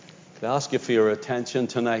I ask you for your attention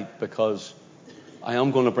tonight, because I am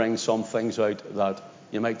going to bring some things out that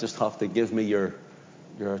you might just have to give me your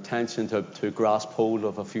attention to grasp hold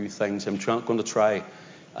of a few things. I'm going to try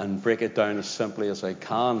and break it down as simply as I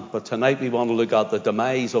can. But tonight we want to look at the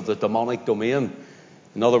demise of the demonic domain.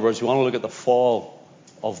 In other words, we want to look at the fall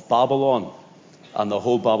of Babylon and the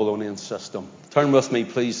whole Babylonian system. Turn with me,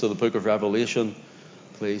 please, to the book of Revelation.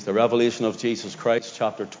 Please, the revelation of Jesus Christ,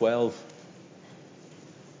 chapter 12.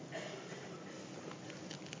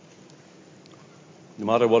 No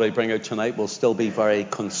matter what I bring out tonight, will still be very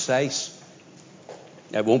concise.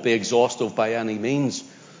 It won't be exhaustive by any means.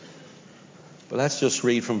 But let's just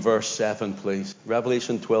read from verse 7, please.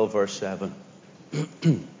 Revelation 12, verse 7.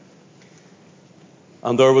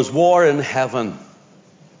 And there was war in heaven.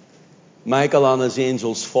 Michael and his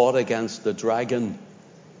angels fought against the dragon,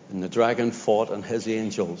 and the dragon fought and his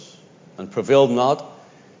angels, and prevailed not,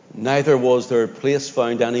 neither was their place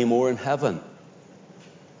found any more in heaven.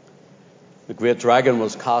 The great dragon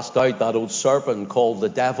was cast out, that old serpent called the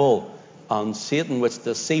devil and Satan, which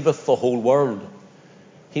deceiveth the whole world.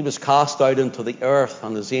 He was cast out into the earth,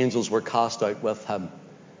 and his angels were cast out with him.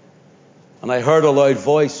 And I heard a loud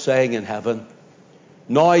voice saying in heaven,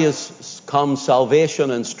 Now is come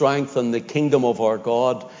salvation and strength and the kingdom of our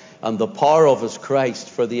God and the power of his Christ,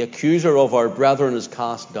 for the accuser of our brethren is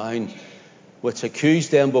cast down, which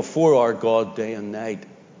accused them before our God day and night.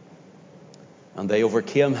 And they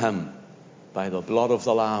overcame him by the blood of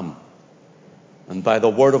the Lamb and by the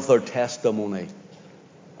word of their testimony,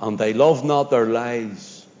 and they loved not their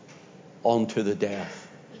lives unto the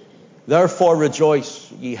death. Therefore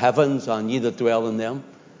rejoice, ye heavens, and ye that dwell in them.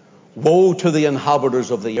 Woe to the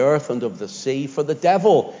inhabitants of the earth and of the sea, for the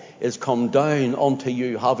devil is come down unto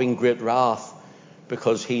you, having great wrath,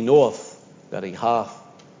 because he knoweth that he hath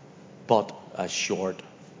but a short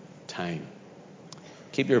time.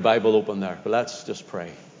 Keep your Bible open there, but let's just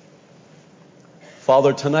pray.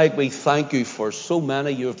 Father, tonight we thank you for so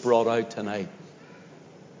many you have brought out tonight.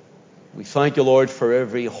 We thank you, Lord, for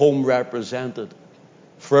every home represented,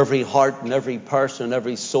 for every heart and every person,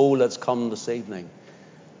 every soul that's come this evening.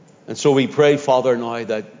 And so we pray, Father, now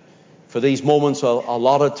that for these moments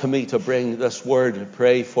allotted to me to bring this word,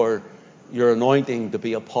 pray for your anointing to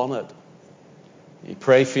be upon it. We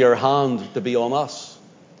pray for your hand to be on us,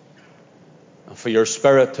 and for your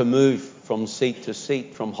spirit to move from seat to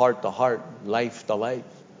seat, from heart to heart, life to life,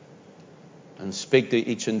 and speak to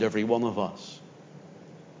each and every one of us.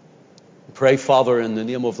 We pray, Father, in the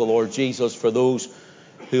name of the Lord Jesus, for those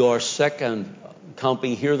who are sick and can't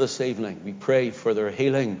be here this evening. We pray for their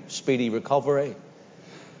healing, speedy recovery.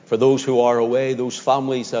 For those who are away, those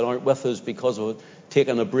families that aren't with us because of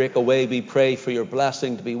taking a break away, we pray for your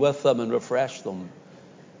blessing to be with them and refresh them.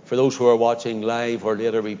 For those who are watching live or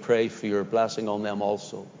later, we pray for your blessing on them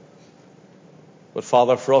also. But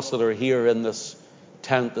Father, for us that are here in this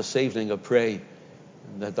tent this evening, I pray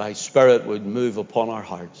that thy Spirit would move upon our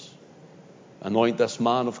hearts. Anoint this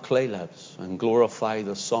man of clay lips and glorify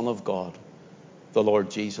the Son of God, the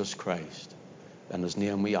Lord Jesus Christ. In his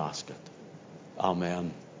name we ask it.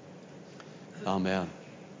 Amen. Amen.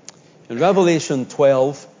 In Revelation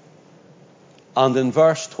 12 and in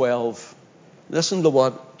verse 12, listen to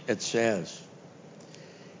what it says.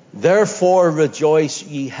 Therefore rejoice,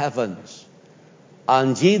 ye heavens,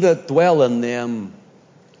 and ye that dwell in them.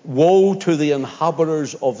 Woe to the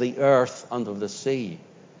inhabitants of the earth and of the sea.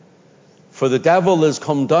 For the devil is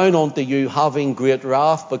come down unto you, having great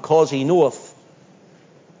wrath, because he knoweth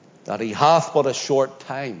that he hath but a short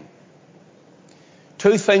time.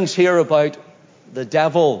 Two things here about the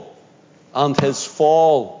devil and his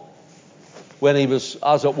fall when he was,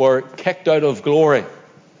 as it were, kicked out of glory.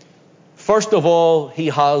 First of all, he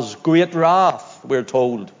has great wrath, we're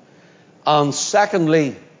told. And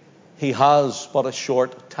secondly, he has but a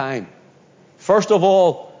short time. First of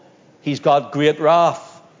all, he's got great wrath.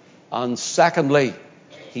 And secondly,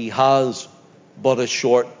 he has but a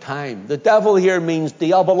short time. The devil here means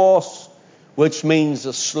diabolos, which means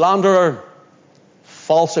a slanderer,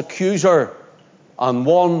 false accuser, and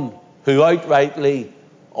one who outrightly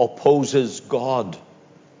opposes God.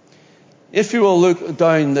 If you will look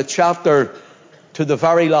down the chapter to the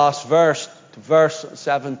very last verse, to verse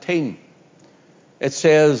 17, it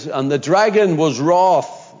says, And the dragon was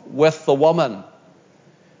wroth with the woman,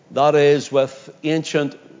 that is, with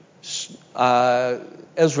ancient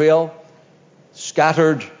Israel,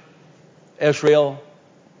 scattered Israel,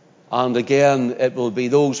 and again it will be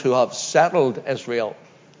those who have settled Israel.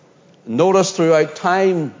 Notice throughout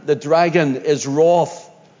time the dragon is wroth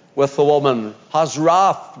with the woman, has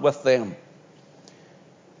wrath with them.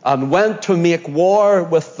 and went to make war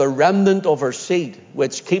with the remnant of her seed,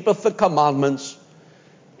 which keepeth the commandments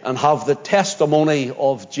and have the testimony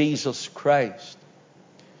of Jesus Christ.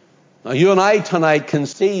 Now you and I tonight can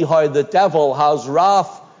see how the devil has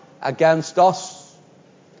wrath against us.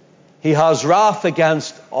 He has wrath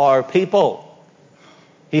against our people.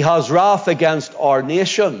 He has wrath against our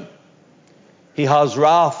nation. He has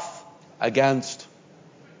wrath against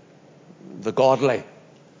the godly.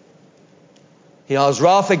 He has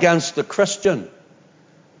wrath against the Christian.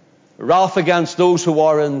 Wrath against those who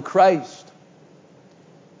are in Christ.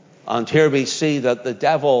 And here we see that the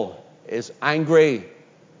devil is angry,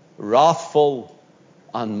 wrathful,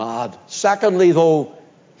 and mad. Secondly, though,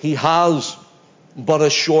 he has but a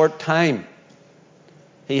short time.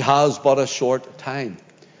 He has but a short time.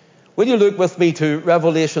 Will you look with me to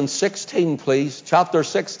Revelation 16, please, chapter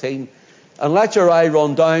 16, and let your eye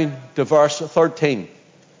run down to verse 13.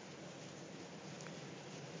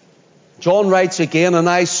 John writes again, and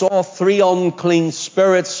I saw 3 unclean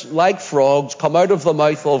spirits like frogs come out of the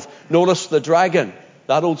mouth of, notice the dragon,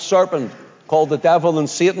 that old serpent called the devil and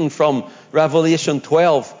Satan from Revelation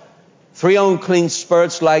 12. 3 unclean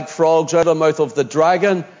spirits like frogs out of the mouth of the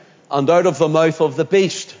dragon, and out of the mouth of the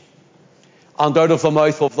beast, and out of the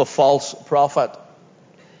mouth of the false prophet.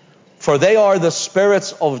 For they are the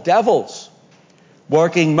spirits of devils,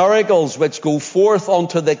 working miracles which go forth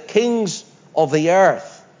unto the kings of the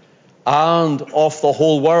earth and of the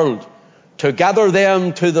whole world, to gather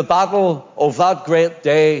them to the battle of that great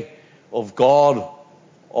day of God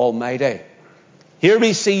Almighty. Here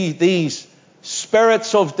we see these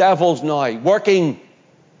spirits of devils now working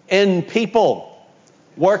in people,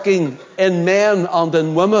 working in men and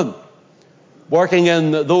in women, working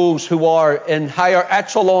in those who are in higher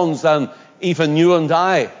echelons than even you and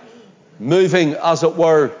I, moving, as it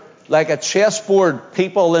were, like a chessboard,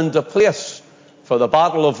 people into place for the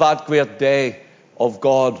battle of that great day of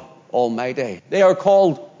God Almighty. They are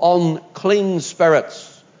called unclean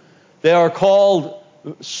spirits. They are called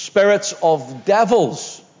spirits of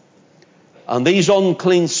devils. And these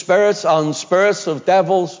unclean spirits and spirits of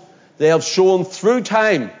devils, they have shown through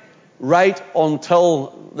time right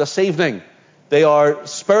until this evening. They are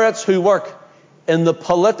spirits who work in the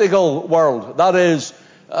political world. That is,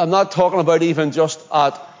 I'm not talking about even just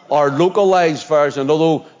at our localized version,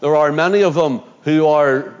 although there are many of them who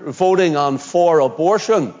are voting on for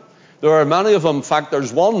abortion. There are many of them. In fact,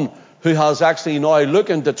 there's one who has actually now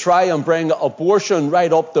looking to try and bring abortion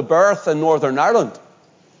right up to birth in Northern Ireland.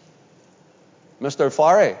 Mr.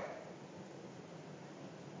 Farry.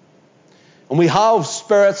 And we have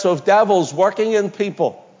spirits of devils working in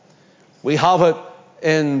people. We have it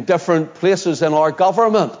in different places in our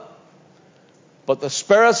government. But the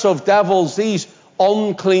spirits of devils, these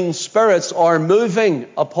unclean spirits, are moving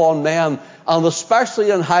upon men, and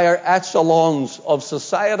especially in higher echelons of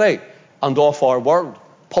society and of our world.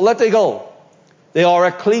 Political. They are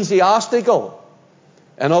ecclesiastical.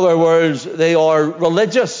 In other words, they are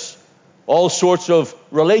religious. All sorts of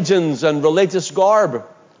religions and religious garb,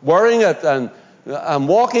 wearing it and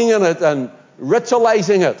walking in it and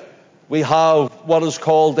ritualizing it. We have what is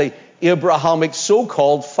called the Abrahamic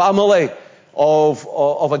so-called family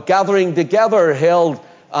of a gathering together held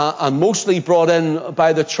and mostly brought in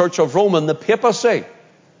by the Church of Rome and the papacy,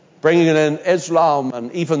 bringing in Islam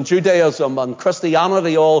and even Judaism and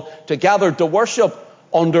Christianity all together to worship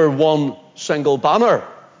under one single banner.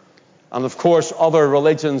 And of course, other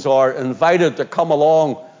religions are invited to come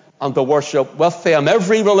along and to worship with them.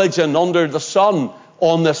 Every religion under the sun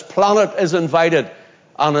on this planet is invited,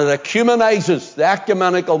 and it ecumenizes. The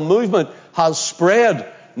ecumenical movement has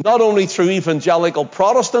spread not only through evangelical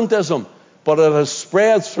Protestantism, but it has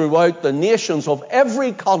spread throughout the nations of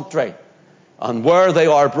every country. And where they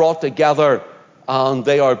are brought together, and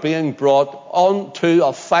they are being brought on to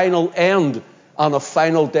a final end and a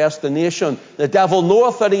final destination. The devil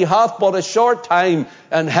knoweth that he hath but a short time,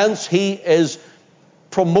 and hence he is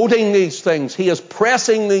promoting these things. He is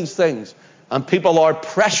pressing these things, and people are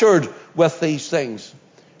pressured with these things.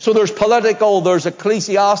 So there's political, there's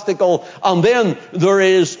ecclesiastical, and then there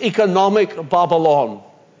is economic Babylon.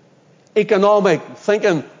 Economic,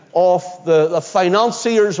 thinking of the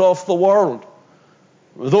financiers of the world.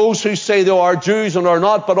 Those who say they are Jews and are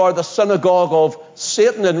not, but are the synagogue of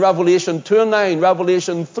Satan in Revelation 2 and 9,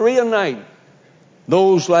 Revelation 3 and 9.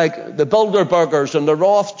 Those like the Bilderbergers and the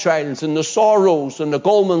Rothschilds and the Soros and the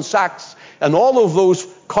Goldman Sachs and all of those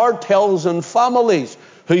cartels and families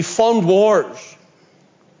who fund wars.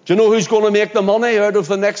 Do you know who's going to make the money out of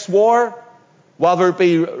the next war? Whether it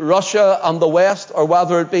be Russia and the West, or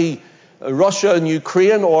whether it be Russia and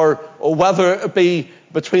Ukraine, or whether it be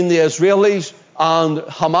between the Israelis and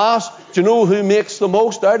Hamas. Do you know who makes the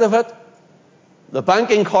most out of it? The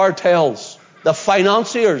banking cartels, the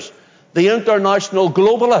financiers, the international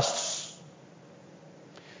globalists.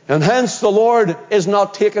 And hence the Lord is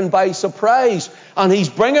not taken by surprise. And he's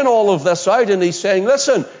bringing all of this out, and he's saying,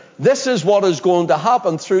 listen, this is what is going to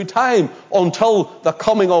happen through time until the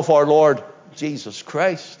coming of our Lord Jesus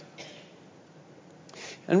Christ.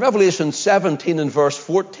 In Revelation 17 and verse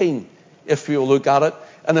 14, if you look at it,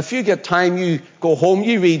 and if you get time, you go home,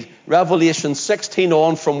 you read Revelation 16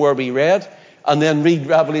 on from where we read, and then read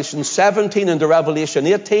Revelation 17 into Revelation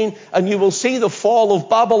 18, and you will see the fall of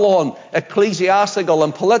Babylon, ecclesiastical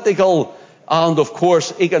and political, and of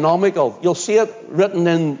course economical. You'll see it written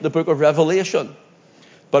in the book of Revelation.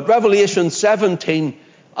 But Revelation 17,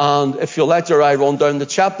 and if you'll let your eye run down the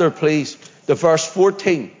chapter, please, to verse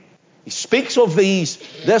 14. He speaks of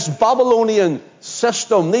this Babylonian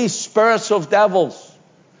system, these spirits of devils,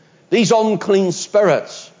 these unclean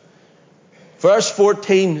spirits. Verse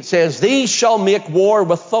 14 says, these shall make war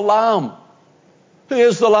with the Lamb. Who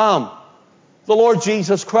is the Lamb? The Lord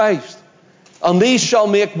Jesus Christ. And these shall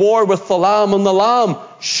make war with the Lamb, and the Lamb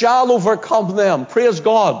shall overcome them. Praise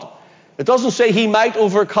God. It doesn't say he might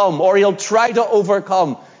overcome or he'll try to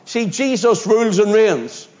overcome. See, Jesus rules and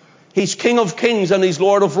reigns. He's King of Kings and he's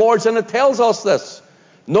Lord of Lords, and it tells us this.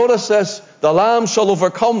 Notice this, the Lamb shall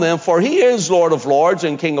overcome them, for he is Lord of Lords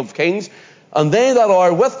and King of Kings, and they that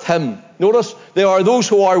are with him. Notice, there are those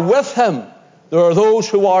who are with him. There are those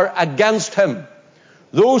who are against him.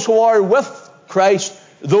 Those who are with Christ,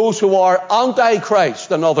 those who are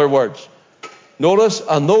anti-Christ, in other words. Notice,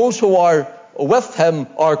 and those who are with him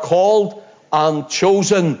are called and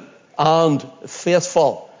chosen and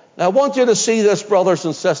faithful. Now, I want you to see this, brothers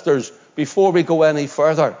and sisters, before we go any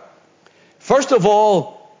further. First of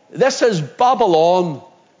all, this is Babylon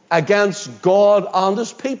against God and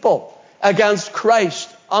his people, against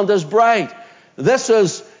Christ and his bride. This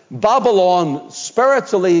is Babylon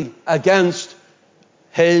spiritually against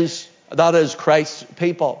that is Christ's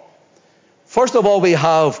people. First of all, we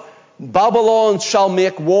have Babylon shall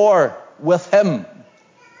make war with him,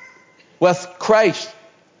 with Christ,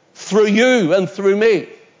 through you and through me.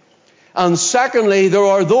 And secondly, there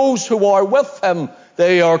are those who are with him.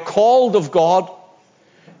 They are called of God.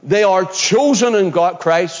 They are chosen in God,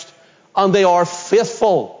 Christ, and they are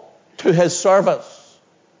faithful to his service.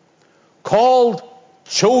 Called,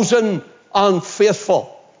 chosen, and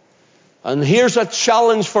faithful. And here's a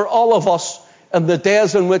challenge for all of us in the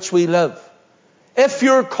days in which we live. If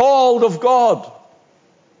you're called of God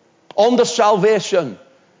unto salvation,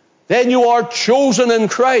 then you are chosen in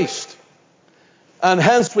Christ. And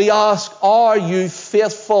hence we ask, are you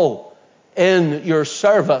faithful in your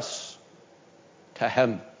service to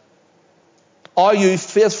him? Are you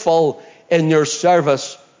faithful in your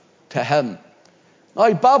service to him?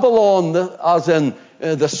 Now, Babylon, as in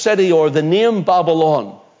the city or the name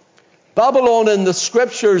Babylon, Babylon in the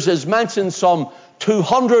scriptures is mentioned some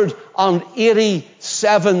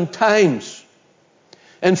 287 times.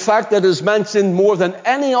 In fact, it is mentioned more than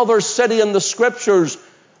any other city in the scriptures,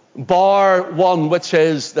 bar one, which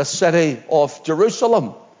is the city of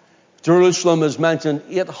Jerusalem. Jerusalem is mentioned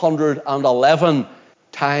 811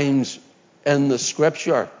 times in the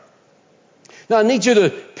scripture. Now, I need you to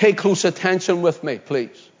pay close attention with me,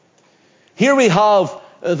 please. Here we have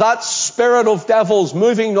that spirit of devils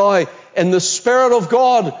moving now in the Spirit of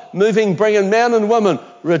God, moving, bringing men and women,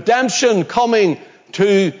 redemption coming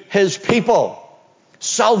to his people,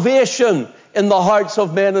 salvation in the hearts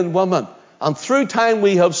of men and women. And through time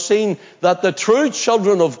we have seen that the true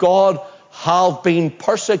children of God have been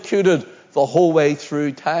persecuted the whole way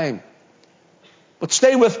through time. But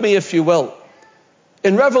stay with me if you will.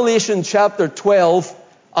 In Revelation chapter 12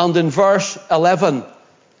 and in verse 11,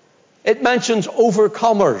 it mentions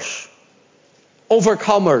overcomers.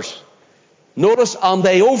 Overcomers. Notice, and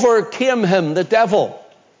they overcame him, the devil.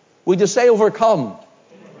 Would you say overcome?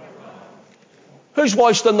 Who's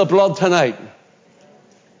washed in the blood tonight?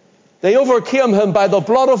 They overcame him by the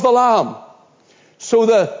blood of the Lamb. So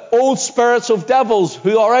the old spirits of devils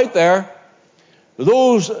who are out there,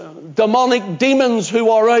 those demonic demons who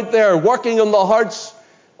are out there working in the hearts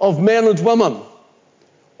of men and women,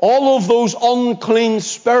 all of those unclean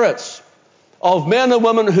spirits of men and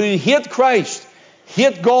women who hate Christ,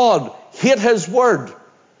 hate God, hate his word.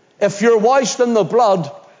 If you're washed in the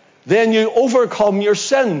blood, then you overcome your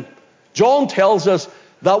sin. John tells us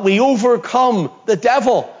that we overcome the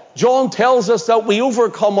devil. John tells us that we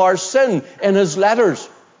overcome our sin in his letters.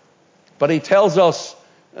 But he tells us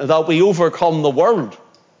that we overcome the world,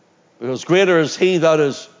 because greater is he that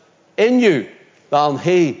is in you than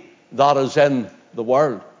he that is in the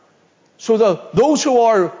world. So those who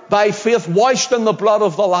are by faith washed in the blood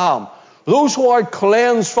of the Lamb, those who are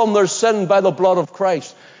cleansed from their sin by the blood of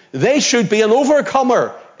Christ, they should be an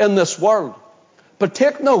overcomer in this world. But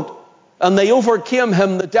take note, and they overcame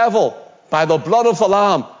him, the devil, by the blood of the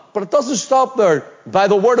Lamb. But it doesn't stop there, by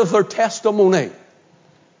the word of their testimony.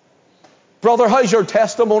 Brother, how's your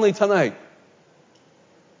testimony tonight?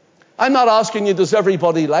 I'm not asking you, does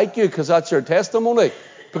everybody like you, because that's your testimony.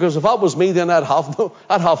 Because if that was me, then I'd have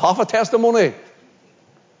half a testimony.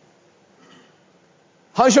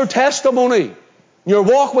 How's your testimony? Your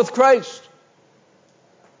walk with Christ?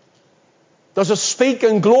 Does it speak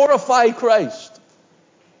and glorify Christ?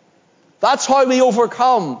 That's how we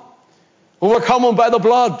overcome. Overcome by the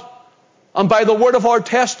blood and by the word of our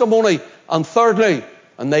testimony. And thirdly,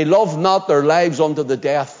 and they love not their lives unto the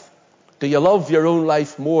death. Do you love your own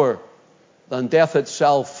life more than death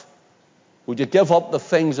itself? Would you give up the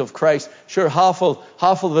things of Christ? Sure, half of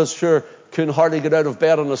us sure couldn't hardly get out of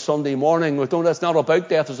bed on a Sunday morning. It's not about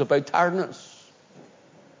death, it's about tiredness,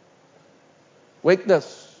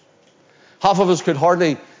 weakness. Half of us could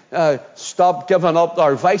hardly stop giving up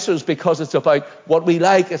our vices because it's about what we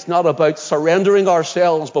like. It's not about surrendering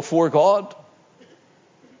ourselves before God.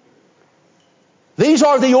 These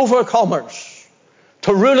are the overcomers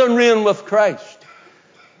to rule and reign with Christ.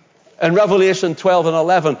 In Revelation 12 and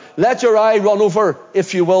 11, let your eye run over,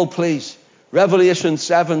 if you will, please. Revelation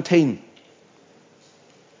 17,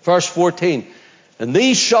 verse 14. And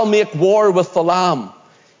these shall make war with the Lamb,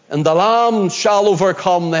 and the Lamb shall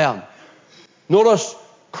overcome them. Notice,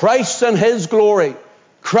 Christ in his glory,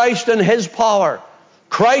 Christ in his power,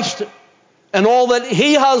 Christ in all that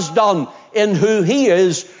he has done, in who he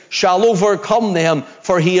is, shall overcome them,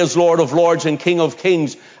 for he is Lord of lords and King of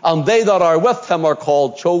kings, and they that are with him are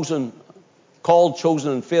called, chosen,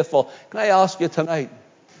 and faithful. Can I ask you tonight,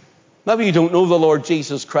 maybe you don't know the Lord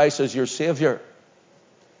Jesus Christ as your Savior,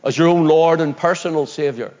 as your own Lord and personal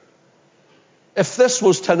Savior. If this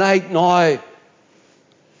was tonight now,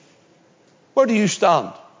 where do you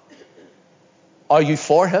stand? Are you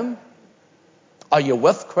for him? Are you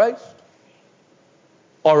with Christ?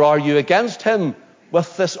 Or are you against him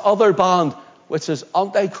with this other band, which is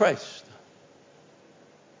Antichrist?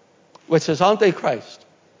 Which is Antichrist.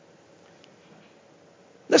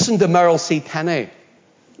 Listen to Merrill C. Tenney.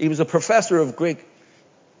 He was a professor of Greek.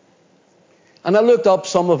 And I looked up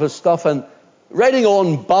some of his stuff, and writing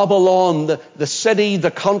on Babylon, the city,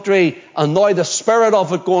 the country, and now the spirit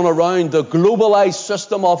of it going around, the globalized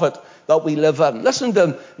system of it that we live in. Listen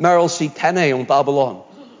to Merrill C. Tenney on Babylon.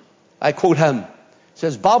 I quote him. He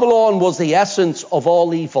says, Babylon was the essence of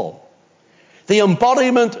all evil, the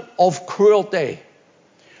embodiment of cruelty,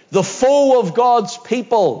 the foe of God's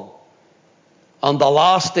people, and the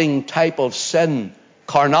lasting type of sin,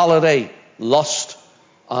 carnality, lust,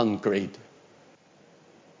 and greed.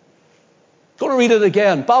 I'm going to read it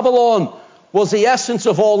again. Babylon was the essence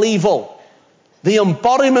of all evil, the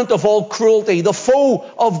embodiment of all cruelty, the foe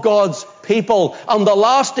of God's people, and the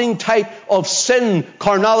lasting type of sin,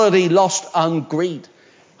 carnality, lust, and greed.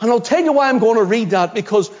 And I'll tell you why I'm going to read that,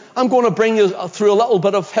 because I'm going to bring you through a little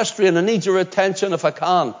bit of history, and I need your attention if I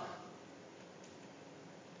can.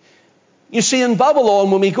 You see, in Babylon,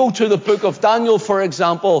 when we go to the book of Daniel, for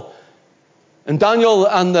example, and Daniel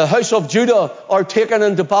and the house of Judah are taken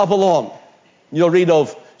into Babylon. You'll read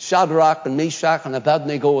of Shadrach and Meshach and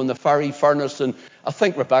Abednego in the fiery furnace, and I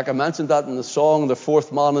think Rebecca mentioned that in the song, the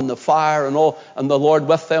fourth man in the fire and all, and the Lord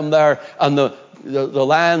with them there, and the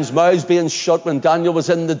lions' mouths being shut when Daniel was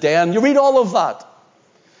in the den. You read all of that.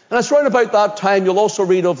 And it's right about that time you'll also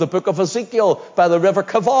read of the book of Ezekiel by the river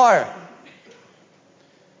Kavar.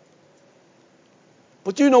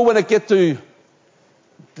 But you know, when it get to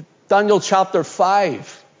Daniel chapter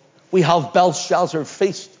 5, we have Belshazzar's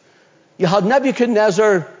feast. You had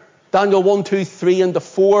Nebuchadnezzar, Daniel 1, 2, 3, and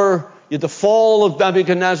 4. You had the fall of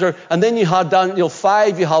Nebuchadnezzar. And then you had Daniel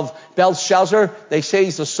 5, you have Belshazzar. They say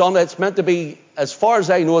he's the son. It's meant to be, as far as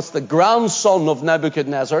I know, it's the grandson of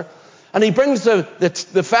Nebuchadnezzar. And he brings the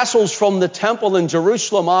vessels from the temple in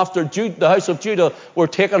Jerusalem after the house of Judah were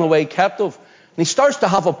taken away captive. And he starts to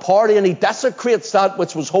have a party, and he desecrates that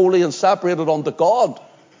which was holy and separated unto God.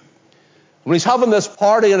 When he's having this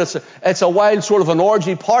party, and it's a wild sort of an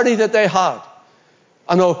orgy party that they had.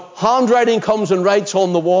 And a handwriting comes and writes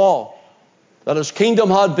on the wall that his kingdom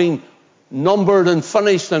had been numbered and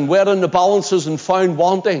finished and weighed in the balances and found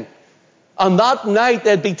wanting. And that night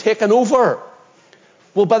they'd be taken over.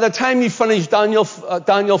 Well, by the time you finish Daniel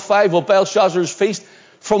 5, or Belshazzar's feast,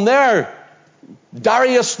 from there,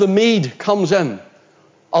 Darius the Mede comes in,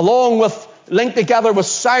 linked together with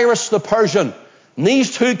Cyrus the Persian. And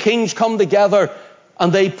these two kings come together,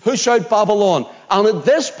 and they push out Babylon. And at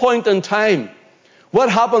this point in time, what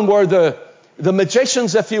happened were the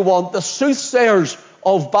magicians, if you want, the soothsayers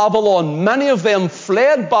of Babylon, many of them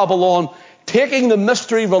fled Babylon, taking the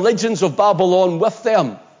mystery religions of Babylon with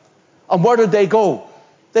them. And where did they go?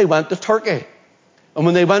 They went to Turkey. And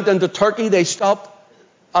when they went into Turkey, they stopped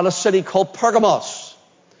at a city called Pergamos.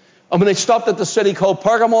 And when they stopped at the city called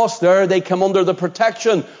Pergamos, there they came under the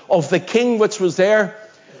protection of the king which was there.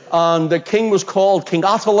 And the king was called King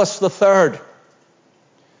Attalus III.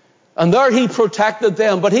 And there he protected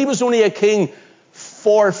them. But he was only a king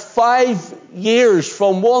for 5 years,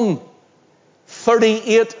 from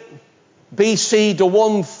 138 BC to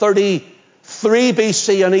 133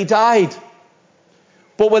 BC, and he died.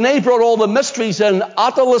 But when they brought all the mysteries in,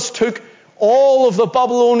 Attalus took all of the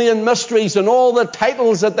Babylonian mysteries and all the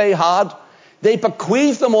titles that they had, they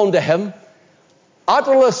bequeathed them unto him.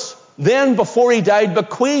 Attalus then, before he died,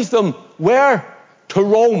 bequeathed them where? To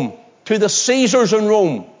Rome, to the Caesars in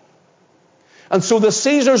Rome. And so the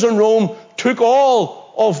Caesars in Rome took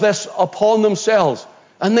all of this upon themselves.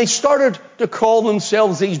 And they started to call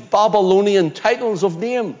themselves these Babylonian titles of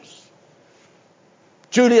names.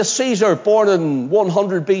 Julius Caesar, born in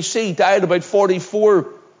 100 BC, died about 44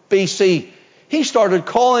 BC. He started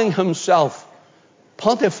calling himself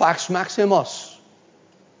Pontifex Maximus,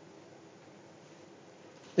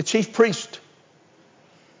 the chief priest.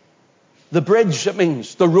 The bridge, it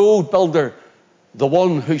means, the road builder, the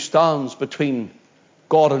one who stands between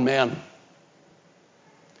God and men.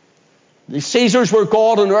 The Caesars were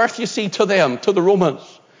God on earth, you see, to them, to the Romans.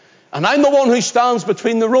 And I'm the one who stands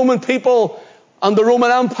between the Roman people and the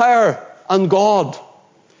Roman Empire and God.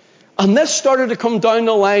 And this started to come down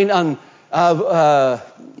the line, and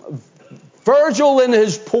Virgil in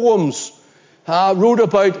his poems wrote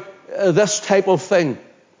about this type of thing.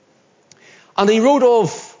 And he wrote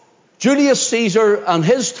of Julius Caesar and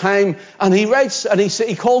his time, and he writes, and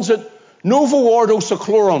he calls it Novo Ordo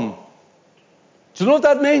Seclorum. Do you know what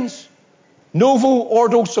that means? Novo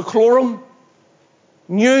Ordo Seclorum,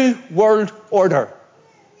 New World Order.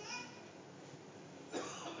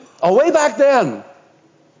 Way back then,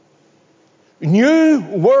 New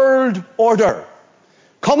World Order,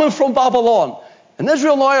 coming from Babylon. And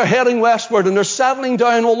Israel now are heading westward, and they're settling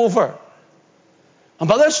down all over. And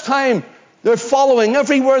by this time, they're following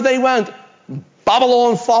everywhere they went.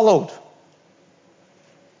 Babylon followed.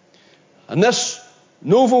 And this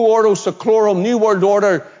Novo Ordo Seclorum, New World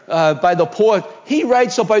Order, by the poet, he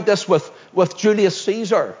writes about this with Julius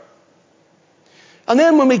Caesar. And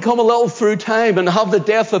then when we come a little through time and have the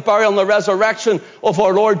death, the burial, and the resurrection of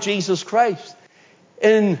our Lord Jesus Christ,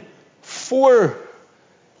 in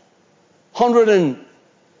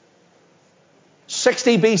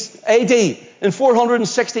 460 AD, in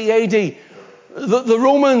 460 AD, the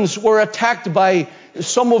Romans were attacked by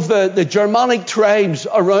some of the Germanic tribes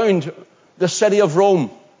around the city of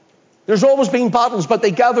Rome. There's always been battles, but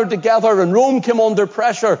they gathered together, and Rome came under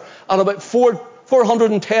pressure at about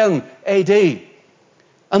 410 AD.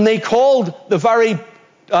 And they called the very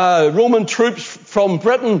Roman troops from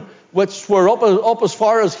Britain, which were up as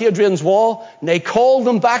far as Hadrian's Wall, and they called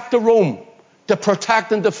them back to Rome to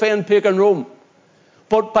protect and defend pagan Rome.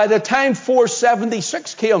 But by the time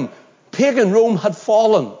 476 came, pagan Rome had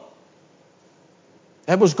fallen.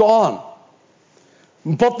 It was gone.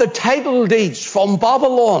 But the title deeds from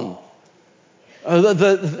Babylon,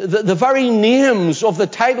 the very names of the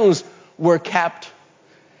titles were kept.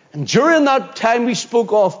 And during that time we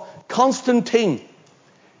spoke of, Constantine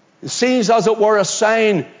sees, as it were, a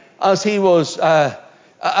sign as he was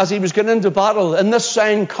getting into battle. And this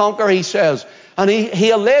sign, conquer, he says. And he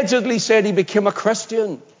allegedly said he became a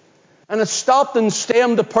Christian. And it stopped and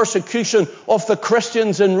stemmed the persecution of the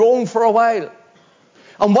Christians in Rome for a while.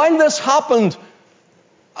 And while this happened,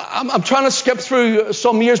 I'm trying to skip through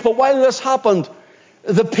some years, but while this happened,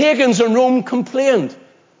 the pagans in Rome complained.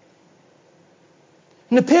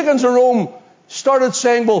 And the pagans in Rome started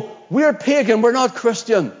saying, well, we're pagan, we're not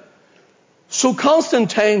Christian. So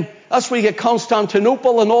Constantine, that's where you get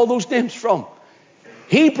Constantinople and all those names from.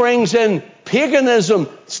 He brings in paganism,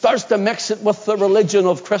 starts to mix it with the religion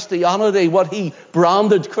of Christianity, what he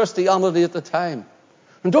branded Christianity at the time.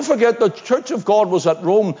 And don't forget, the Church of God was at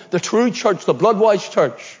Rome, the true church, the blood-washed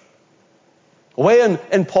church. Away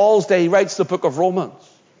in Paul's day, he writes the book of Romans.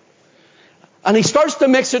 And he starts to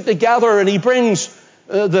mix it together, and he brings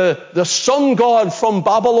the sun god from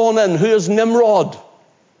Babylon in, who is Nimrod.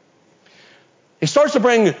 He starts to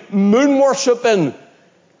bring moon worship in,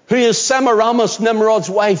 who is Semiramis,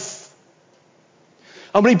 Nimrod's wife.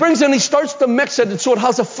 And when he brings in, he starts to mix it, and so it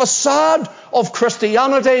has a facade of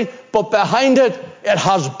Christianity, but behind it, it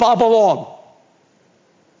has Babylon.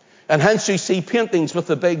 And hence you see paintings with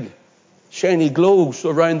the big shiny globes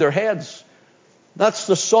around their heads. That's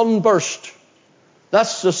the sunburst.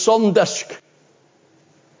 That's the sun disk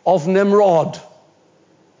of Nimrod.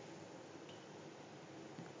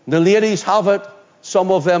 The ladies have it. Some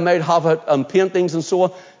of them might have it on paintings and so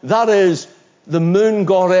on. That is the moon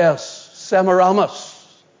goddess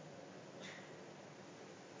Semiramis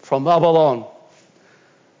from Babylon.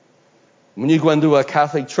 When you go into a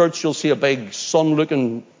Catholic church, you'll see a big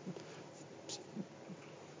sun-looking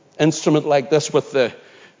instrument like this with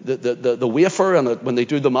the wafer, and when they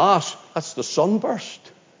do the Mass, that's the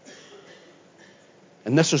sunburst.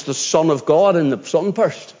 And this is the Son of God in the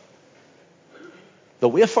sunburst. The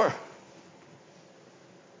wafer.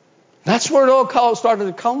 That's where it all started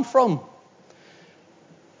to come from.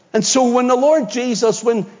 And so when the Lord Jesus,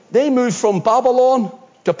 when they moved from Babylon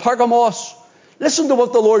to Pergamos, listen to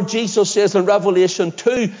what the Lord Jesus says in Revelation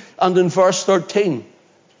 2 and in verse 13.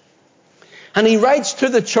 And he writes to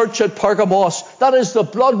the church at Pergamos, that is the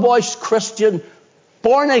blood-washed Christian,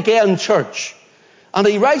 born-again church. And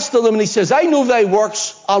he writes to them and he says, I know thy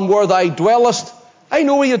works and where thou dwellest. I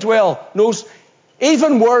know where you dwell. Knows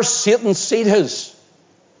even where Satan's seat is.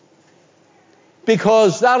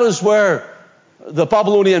 Because that is where the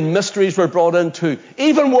Babylonian mysteries were brought into.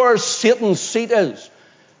 Even where Satan's seat is.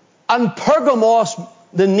 And Pergamos,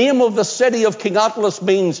 the name of the city of King Atlas,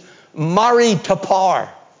 means married to power.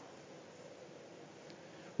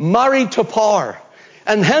 Married to power.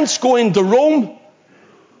 And hence going to Rome,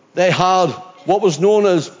 they had what was known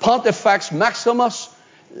as Pontifex Maximus,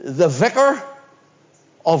 the vicar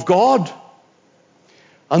of God.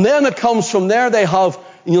 And then it comes from there, they have,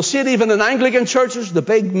 and you'll see it even in Anglican churches, the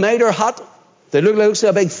big mitre hat. They look like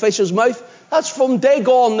a big fish's mouth. That's from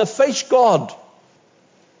Dagon, the fish god.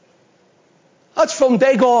 That's from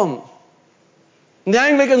Dagon. And the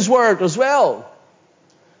Anglicans wear it as well.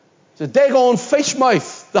 It's a Dagon fish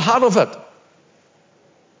mouth, the hat of it.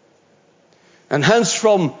 And hence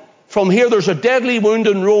from here there's a deadly wound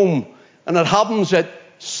in Rome, and it happens at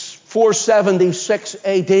 476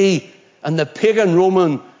 AD, and the pagan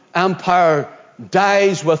Roman Empire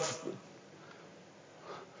dies with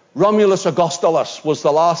Romulus Augustulus was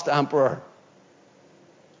the last emperor.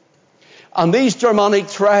 And these Germanic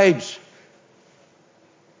tribes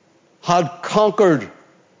had conquered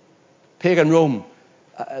pagan Rome.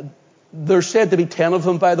 There's said to be 10 of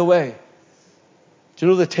them, by the way. Do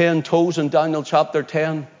you know the 10 toes in Daniel chapter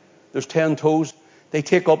 10? There's 10 toes. They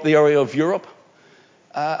take up the area of Europe.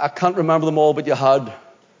 I can't remember them all, but you had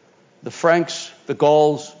the Franks, the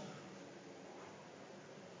Gauls,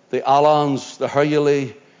 the Alans, the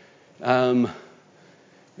Heruli, the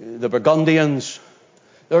Burgundians.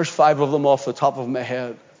 There's 5 of them off the top of my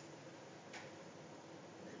head.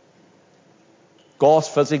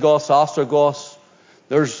 Goths, Visigoths, Ostrogoths.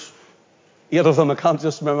 There's 8 of them. I can't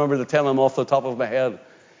just remember the 10 of them off the top of my head.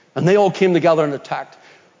 And they all came together and attacked.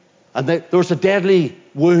 And there was a deadly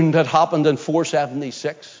wound that happened in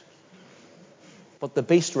 476. But the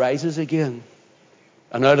beast rises again.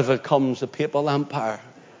 And out of it comes the papal empire.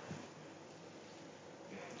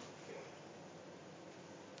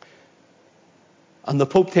 And the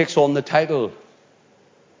Pope takes on the title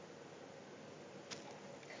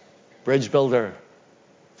Bridge Builder,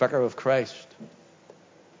 Vicar of Christ,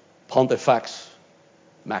 Pontifex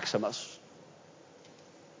Maximus.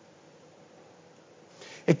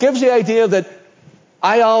 It gives the idea that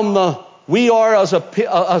we are as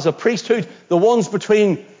a priesthood, the ones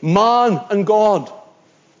between man and God.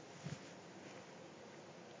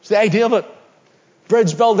 It's the idea of it.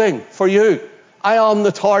 Bridge building for you. I am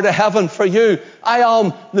the tower to heaven for you. I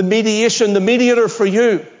am the mediation, the mediator for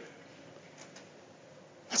you.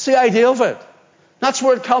 That's the idea of it. That's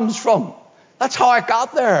where it comes from. That's how I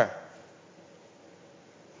got there.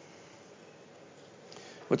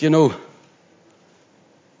 But you know,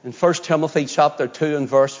 in 1 Timothy chapter 2 and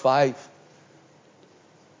verse 5,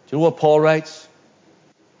 do you know what Paul writes?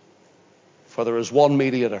 For there is one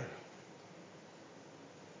mediator.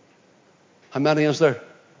 How many is there?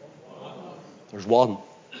 There's one.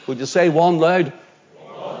 Would you say one loud?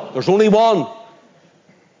 One. There's only one.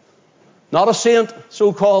 Not a saint,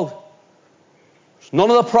 so-called. There's none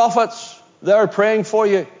of the prophets there praying for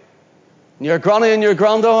you. And your granny and your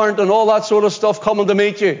granddad aren't, and all that sort of stuff coming to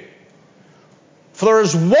meet you. For there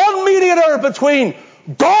is one mediator between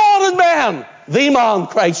God and man, the man,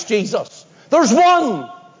 Christ Jesus. There's one.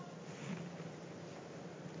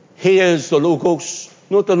 He is the Logos.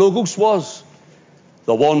 You know what the Logos was?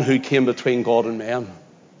 The one who came between God and man.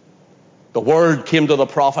 The Word came to the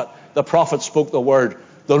prophet. The prophet spoke the Word.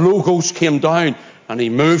 The Logos came down and he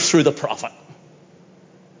moved through the prophet.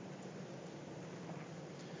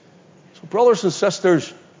 brothers and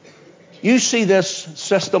sisters, you see this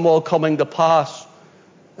system all coming to pass.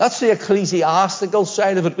 That's the ecclesiastical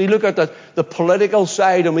side of it. We look at the political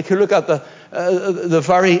side, and we can look at the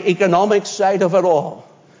very economic side of it all.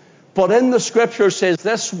 But in the scripture says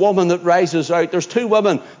this woman that rises out, there's two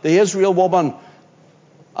women, the Israel woman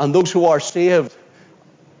and those who are saved,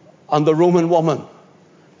 and the Roman woman,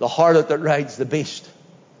 the harlot that rides the beast.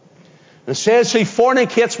 It says she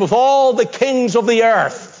fornicates with all the kings of the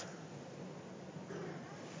earth.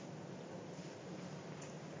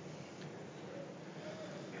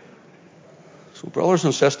 So, brothers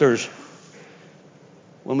and sisters,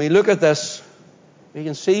 when we look at this, we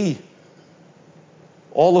can see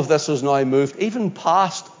all of this has now moved, even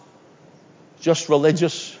past just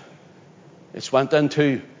religious. It's went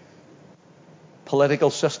into political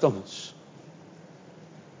systems.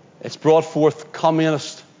 It's brought forth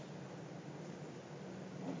communist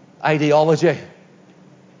ideology,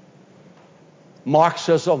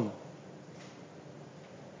 Marxism.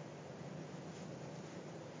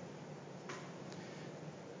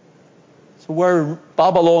 So where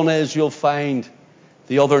Babylon is, you'll find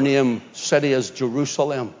the other name, city, is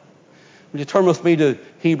Jerusalem. Will you turn with me to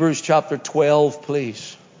Hebrews chapter 12,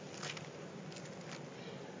 please?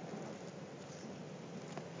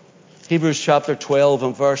 Hebrews chapter 12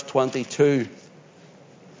 and verse 22.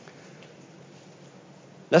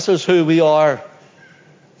 This is who we are.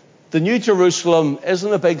 The New Jerusalem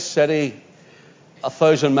isn't a big city,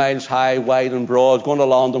 1,000 miles high, wide and broad, going to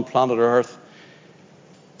land on planet Earth.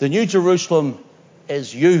 The New Jerusalem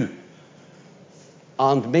is you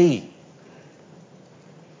and me.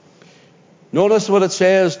 Notice what it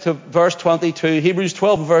says to verse 22, Hebrews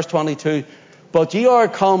 12 and verse 22. But ye are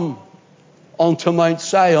come unto Mount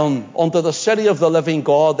Sion, unto the city of the living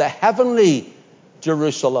God, the heavenly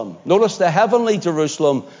Jerusalem. Notice the heavenly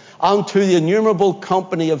Jerusalem, unto the innumerable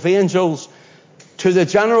company of angels, to the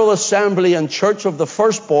general assembly and church of the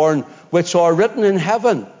firstborn, which are written in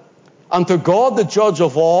heaven, unto God the judge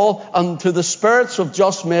of all, and to the spirits of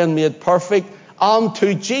just men made perfect, and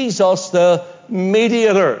to Jesus the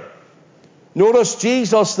mediator. Notice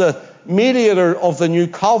Jesus the mediator of the new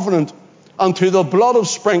covenant, unto the blood of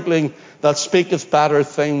sprinkling that speaketh better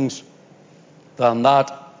things than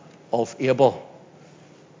that of Abel.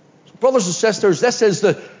 So, brothers and sisters, this is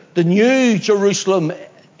the new Jerusalem,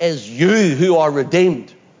 is you who are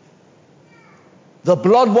redeemed. The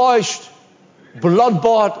blood-washed,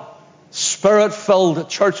 blood-bought, Spirit-filled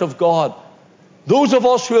church of God. Those of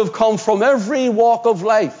us who have come from every walk of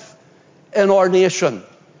life in our nation,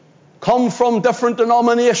 come from different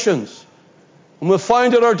denominations, and we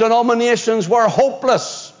found that our denominations were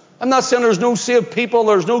hopeless. I'm not saying there's no saved people,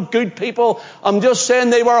 there's no good people. I'm just saying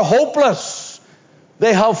they were hopeless.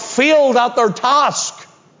 They have failed at their task.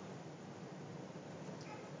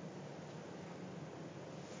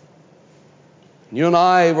 You and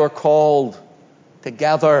I were called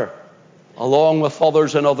together, along with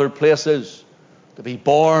others in other places, to be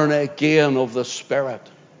born again of the Spirit,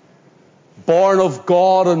 born of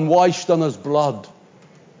God and washed in His blood.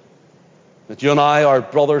 That you and I are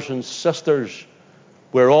brothers and sisters.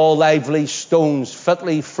 We're all lively stones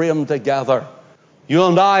fitly framed together. You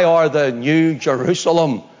and I are the new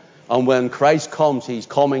Jerusalem. And when Christ comes, He's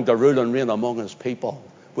coming to rule and reign among His people.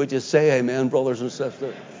 Would you say amen, brothers and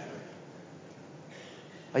sisters?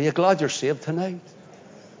 Are you glad you're saved tonight?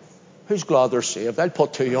 Who's glad they're saved? I'll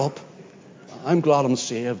put two up. I'm glad I'm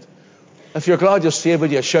saved. If you're glad you're saved,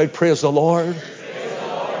 will you shout, praise the Lord? Praise the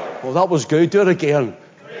Lord. Well, that was good. Do it again.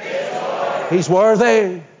 Praise the Lord. He's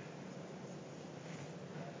worthy.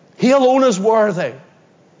 He alone is worthy.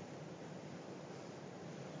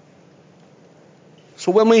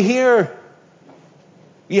 So when we hear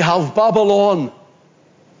you have Babylon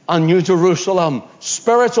and New Jerusalem,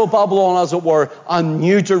 spiritual Babylon as it were, and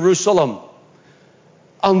New Jerusalem.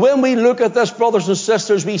 And when we look at this, brothers and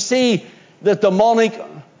sisters, we see the demonic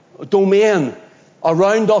domain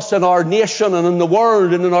around us in our nation and in the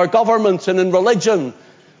world and in our governments and in religion.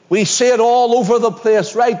 We see it all over the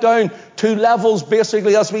place, right down to levels,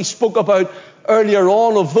 basically, as we spoke about earlier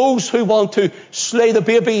on, of those who want to slay the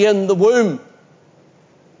baby in the womb,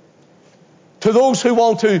 to those who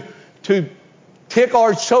want to take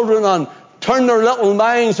our children and turn their little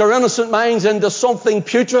minds, their innocent minds, into something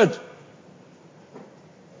putrid.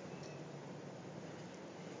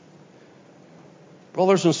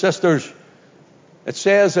 Brothers and sisters, it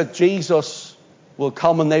says that Jesus will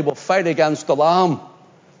come and they will fight against the Lamb.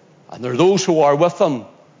 And there are those who are with Him,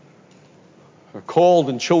 who are called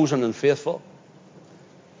and chosen and faithful.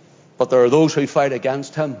 But there are those who fight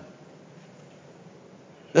against Him.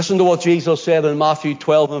 Listen to what Jesus said in Matthew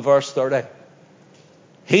 12 and verse 30.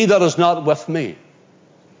 He that is not with me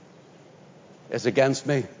is against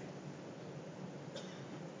me.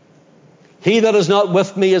 He that is not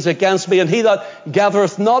with me is against me, and he that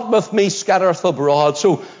gathereth not with me scattereth abroad.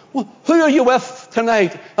 So who are you with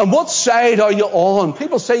tonight? And what side are you on?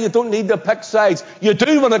 People say you don't need to pick sides. You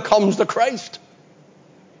do when it comes to Christ.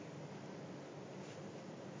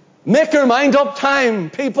 Make your mind up time,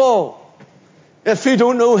 people, if you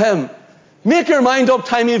don't know him. Make your mind up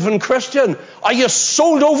time, even Christian. Are you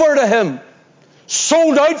sold over to him?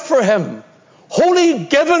 Sold out for him? Wholly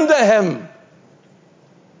given to him?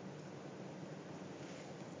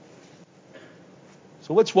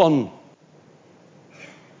 So which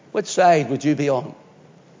side would you be on?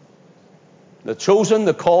 The chosen,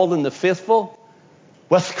 the called, and the faithful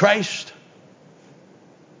with Christ?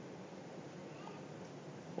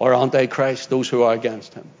 Or anti-Christ, those who are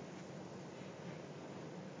against him?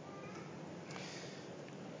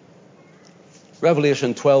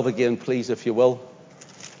 Revelation 12 again, please, if you will.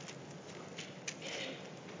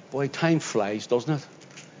 Boy, time flies, doesn't it?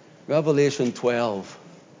 Revelation 12.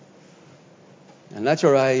 And let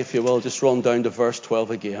your eye, if you will, just run down to verse 12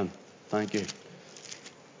 again. Thank you.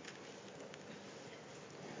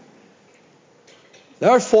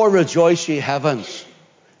 Therefore rejoice, ye heavens.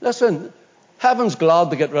 Listen, heaven's glad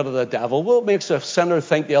to get rid of the devil. What makes a sinner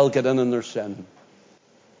think they'll get in their sin?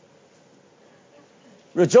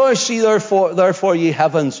 Rejoice ye therefore ye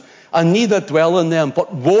heavens, and ye that dwell in them.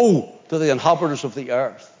 But woe to the inhabitants of the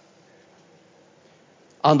earth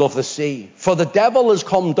and of the sea. For the devil is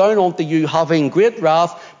come down unto you, having great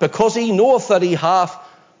wrath, because he knoweth that he hath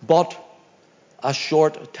but a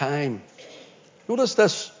short time. Notice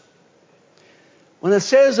this. When it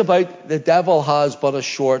says about the devil has but a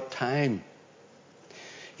short time,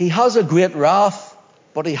 he has a great wrath,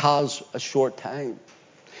 but he has a short time.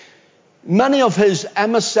 Many of his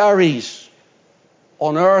emissaries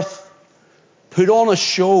on earth put on a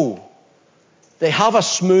show. They have a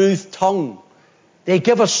smooth tongue. They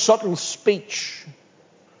give a subtle speech.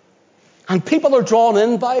 And people are drawn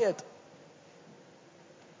in by it.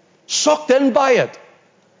 Sucked in by it.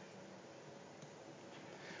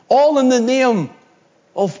 All in the name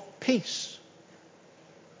of peace.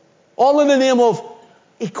 All in the name of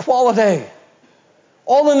equality.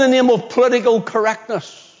 All in the name of political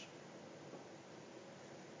correctness.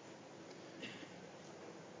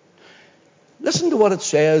 Listen to what it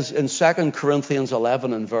says in 2 Corinthians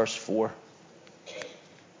 11 and verse 4.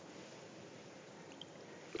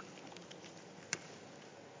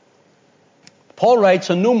 Paul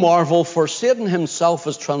writes, and no marvel, for Satan himself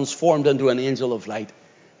is transformed into an angel of light.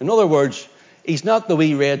 In other words, he's not the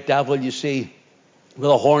wee red devil you see with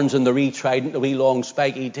the horns and the wee trident, the wee long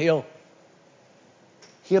spiky tail.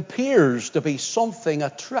 He appears to be something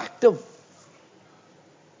attractive.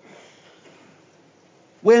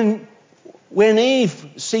 When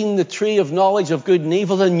Eve seen the tree of knowledge of good and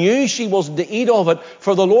evil and knew she wasn't to eat of it,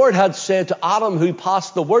 for the Lord had said to Adam, who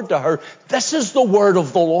passed the word to her, this is the word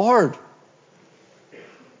of the Lord.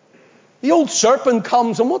 The old serpent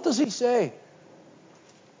comes, and what does he say?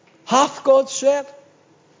 Hath God said?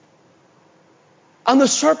 And the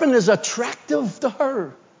serpent is attractive to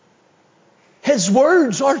her. His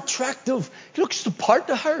words are attractive. He looks the part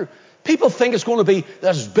to her. People think it's going to be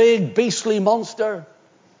this big, beastly monster.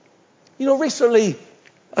 You know, recently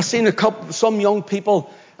I seen some young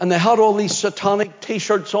people, and they had all these satanic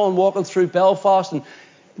T-shirts on walking through Belfast, and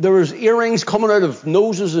there was earrings coming out of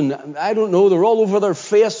noses, and I don't know, they're all over their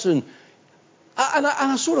face, and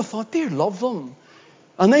I sort of thought, dear, love them.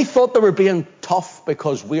 And they thought they were being tough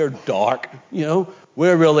because we're dark, you know.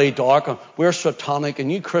 We're really dark, and we're satanic,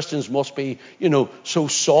 and you Christians must be, you know, so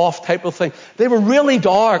soft type of thing. They were really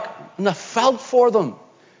dark, and I felt for them.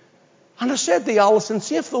 And I said to Alison,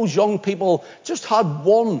 see if those young people just had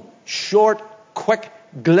one short, quick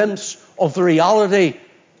glimpse of the reality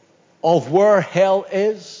of where hell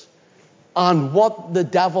is and what the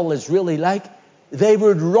devil is really like, they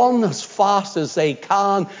would run as fast as they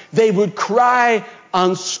can. They would cry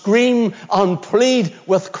and scream and plead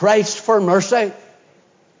with Christ for mercy.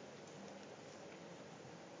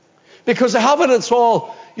 Because they have it, it's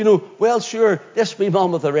all, you know, well, sure, this wee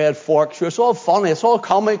man with the red fork, sure, it's all funny, it's all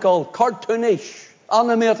comical, cartoonish,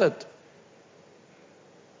 animated.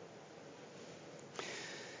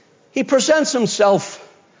 He presents himself,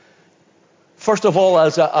 first of all,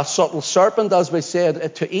 as a subtle serpent, as we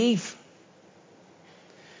said, to Eve.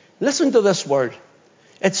 Listen to this word.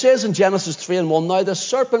 It says in Genesis 3 and 1, now the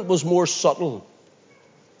serpent was more subtle.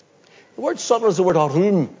 The word subtle is the word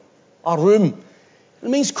arum. Arum. It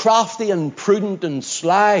means crafty and prudent and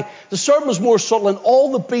sly. The serpent was more subtle than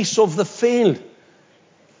all the beasts of the field.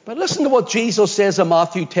 But listen to what Jesus says in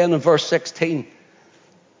Matthew 10 and verse 16.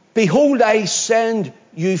 Behold, I send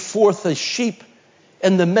you forth as sheep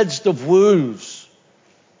in the midst of wolves.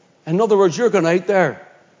 In other words, you're going out there,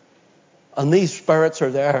 and these spirits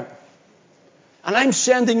are there. And I'm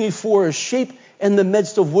sending you forth as sheep in the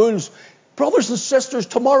midst of wolves. Brothers and sisters,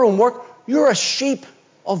 tomorrow in work, you're a sheep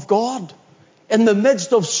of God in the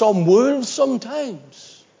midst of some wolves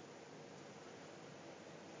sometimes.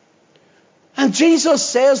 And Jesus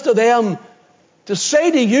says to them, to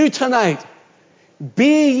say to you tonight,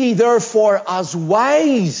 be ye therefore as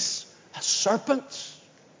wise as serpents.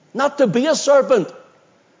 Not to be a serpent,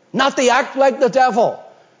 not to act like the devil.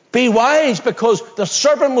 Be wise, because the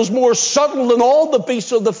serpent was more subtle than all the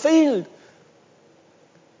beasts of the field.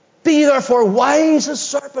 Be therefore wise as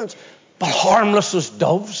serpents, but harmless as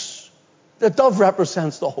doves. The dove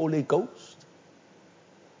represents the Holy Ghost.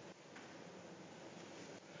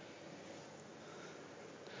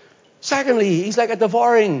 Secondly, he's like a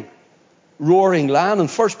devouring, roaring lion. In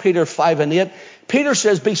 1 Peter 5 and 8, Peter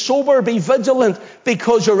says, be sober, be vigilant,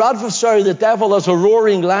 because your adversary, the devil, as a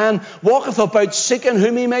roaring lion, walketh about seeking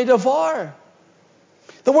whom he may devour.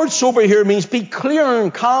 The word sober here means be clear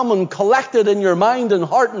and calm and collected in your mind and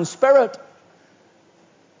heart and spirit.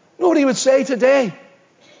 You know what he would say today?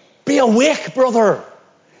 Be awake, brother.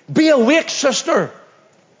 Be awake, sister.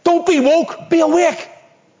 Don't be woke, be awake.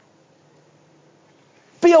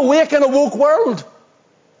 Be awake in a woke world.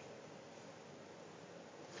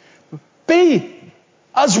 Be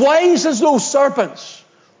as wise as those serpents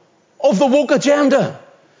of the woke agenda,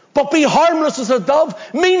 but be harmless as a dove.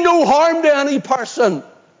 Mean no harm to any person.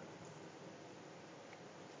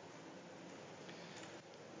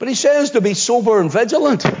 But he says to be sober and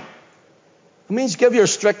vigilant. It means give your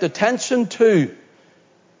strict attention to,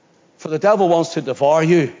 for the devil wants to devour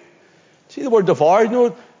you. See the word devour? You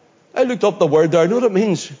know, I looked up the word there. I know what it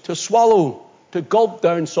means. To swallow, to gulp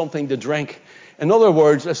down something to drink. In other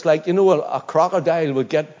words, it's like, you know, a crocodile would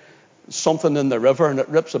get something in the river and it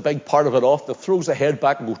rips a big part of it off, that throws the head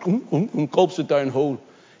back and goes, and gulps it down whole.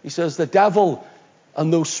 He says the devil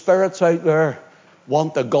and those spirits out there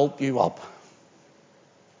want to gulp you up.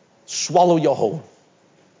 Swallow you whole.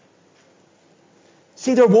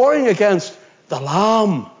 See, they're warring against the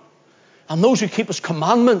Lamb and those who keep his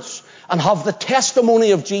commandments and have the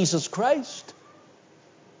testimony of Jesus Christ.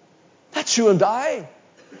 That's you and I.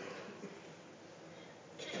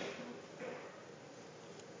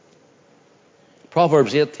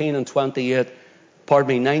 Proverbs 19 and 28.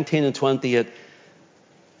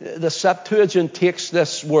 The Septuagint takes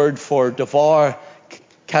this word for devour,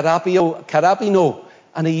 karapino,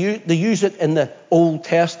 and they use it in the Old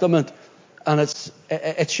Testament. And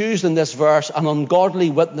it's used in this verse: an ungodly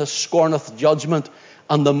witness scorneth judgment,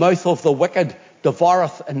 and the mouth of the wicked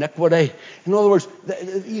devoureth iniquity. In other words,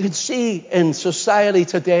 you can see in society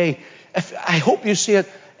today, I hope you see it,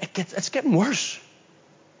 it's getting worse.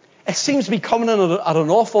 It seems to be coming in at an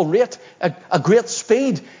awful rate, a great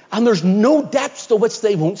speed, and there's no depths to which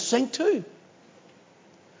they won't sink to.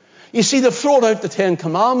 You see, they've thrown out the 10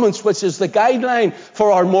 Commandments, which is the guideline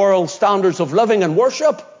for our moral standards of living and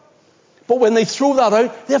worship. But when they throw that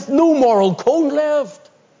out, they have no moral code left.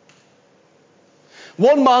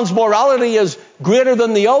 One man's morality is greater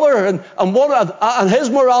than the other, and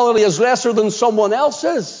his morality is lesser than someone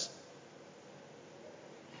else's.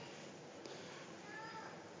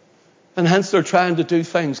 And hence they're trying to do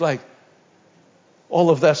things like all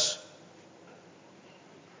of this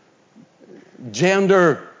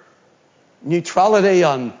gender neutrality,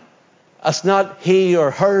 and it's not he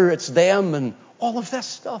or her, it's them, and all of this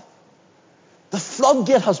stuff. The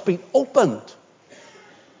floodgate has been opened.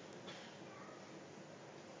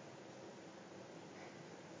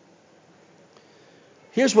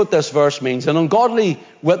 Here's what this verse means. An ungodly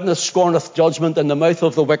witness scorneth judgment, and the mouth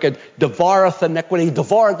of the wicked devoureth iniquity.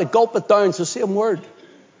 Devour it, to gulp it down. It's the same word.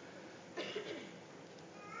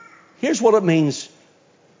 Here's what it means.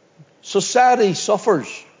 Society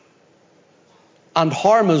suffers, and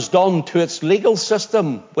harm is done to its legal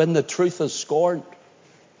system when the truth is scorned.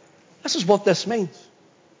 This is what this means.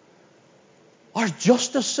 Our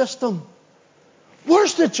justice system.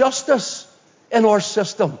 Where's the justice in our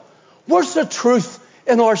system? Where's the truth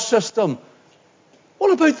in our system?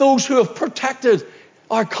 What about those who have protected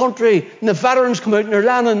our country, and the veterans come out and they're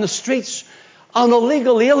lying in the streets, and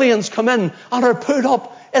illegal aliens come in and are put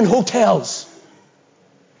up in hotels?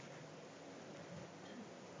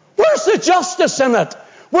 Where's the justice in it?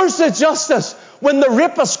 Where's the justice when the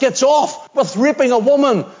rapist gets off with raping a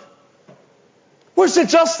woman? Where's the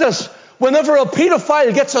justice whenever a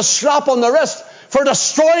paedophile gets a slap on the wrist for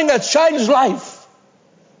destroying a child's life?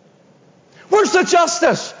 Where's Where's the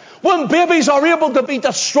justice when babies are able to be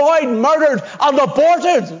destroyed, murdered, and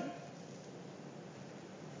aborted?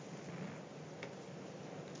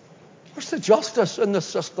 Where's the justice in the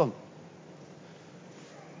system?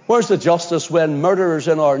 Where's the justice when murderers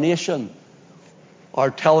in our nation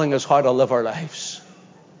are telling us how to live our lives?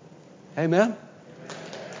 Amen?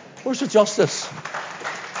 Where's the justice?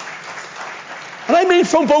 And I mean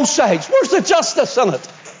from both sides. Where's the justice in it?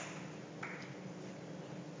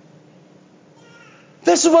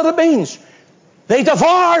 This is what it means. They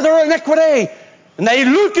devour their iniquity, and they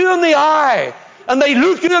look you in the eye, and they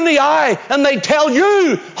look you in the eye, and they tell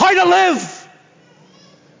you how to live.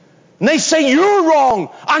 And they say you're wrong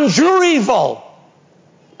and you're evil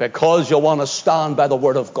because you want to stand by the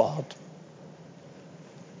Word of God.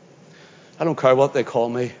 I don't care what they call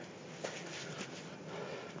me.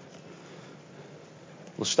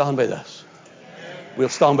 We'll stand by this. We'll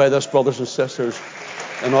stand by this, brothers and sisters,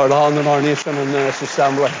 in our land, in our nation, and in this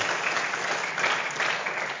assembly.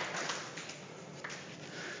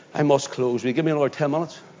 I must close. Will you give me another 10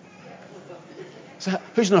 minutes?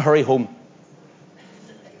 Who's in a hurry home?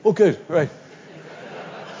 Oh, good. Right.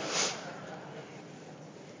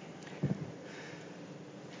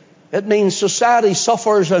 It means society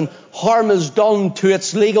suffers and harm is done to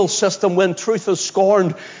its legal system when truth is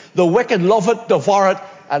scorned. The wicked love it, devour it,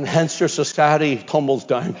 and hence your society tumbles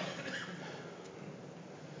down.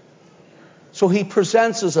 So he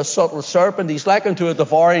presents as a subtle serpent. He's likened to a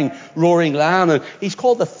devouring, roaring lion, and he's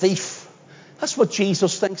called a thief. That's what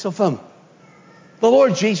Jesus thinks of him. The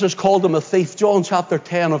Lord Jesus called him a thief. John chapter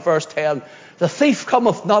 10 and verse 10. The thief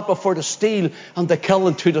cometh not before to steal and to kill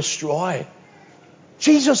and to destroy.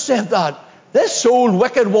 Jesus said that. This old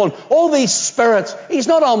wicked one, all these spirits, he's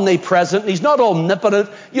not omnipresent, he's not omnipotent,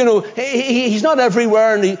 he's not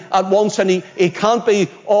everywhere at once, and he can't be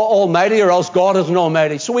almighty, or else God isn't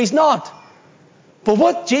almighty. So he's not. But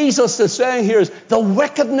what Jesus is saying here is the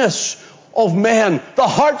wickedness of men, the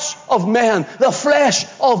hearts of men, the flesh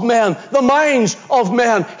of men, the minds of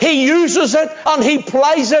men. He uses it and he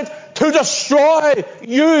plies it to destroy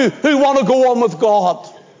you who want to go on with God.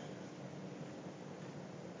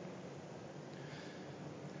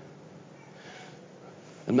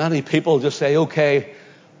 And many people just say, okay,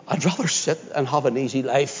 I'd rather sit and have an easy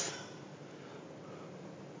life.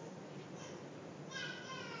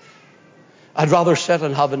 I'd rather sit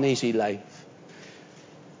and have an easy life.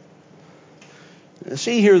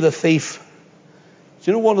 See here the thief.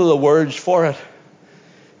 Do you know one of the words for it?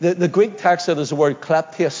 The Greek text is the word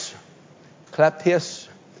kleptes. Kleptes.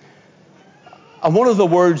 And one of the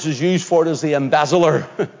words is used for it is the embezzler.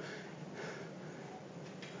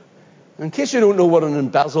 In case you don't know what an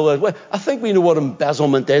embezzler is, well, I think we know what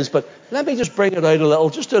embezzlement is, but let me just bring it out a little,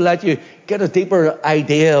 just to let you get a deeper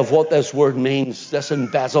idea of what this word means, this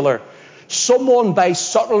embezzler. Someone by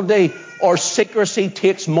subtlety or secrecy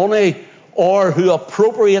takes money or who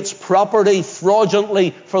appropriates property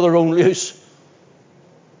fraudulently for their own use.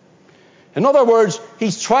 In other words,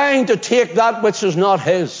 he's trying to take that which is not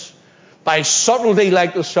his by subtlety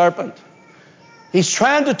like the serpent. He's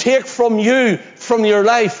trying to take from you, from your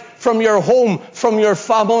life, from your home, from your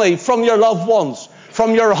family, from your loved ones,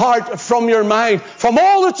 from your heart, from your mind, from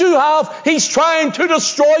all that you have. He's trying to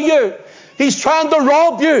destroy you. He's trying to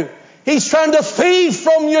rob you. He's trying to thieve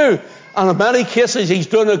from you. And in many cases, he's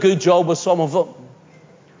doing a good job with some of them.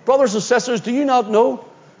 Brothers and sisters, do you not know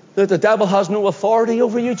that the devil has no authority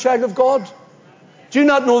over you, child of God? Do you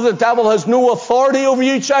not know that the devil has no authority over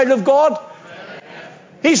you, child of God?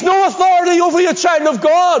 He's no authority over you, child of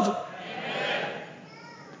God.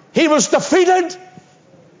 He was defeated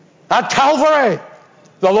at Calvary.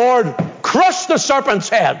 The Lord crushed the serpent's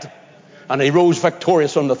head, and he rose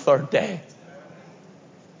victorious on the third day.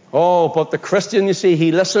 Oh, but the Christian, you see,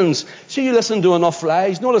 he listens. See, you listen to enough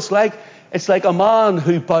lies. You know what it's like? It's like a man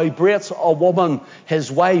who vibrates a woman,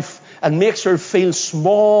 his wife, and makes her feel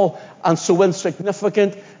small and so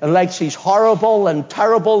insignificant and like she's horrible and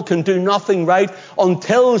terrible, can do nothing right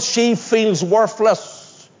until she feels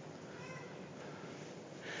worthless.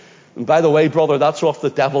 And by the way, brother, that's off the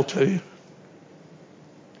devil too.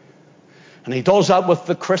 And he does that with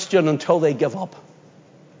the Christian until they give up.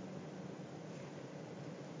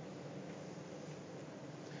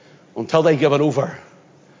 Until they give it over.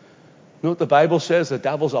 You know what the Bible says? The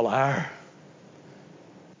devil's a liar.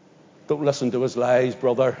 Don't listen to his lies,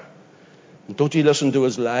 brother. And don't you listen to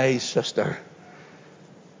his lies, sister.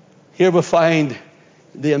 Here we find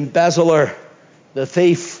the embezzler, the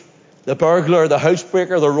thief, the burglar, the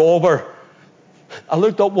housebreaker, the robber. I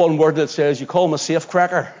looked up one word that says you call him a safe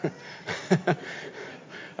cracker.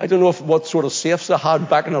 I don't know what sort of safes they had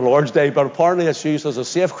back in the Lord's day, but apparently it's used as a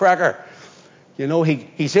safe cracker. You know,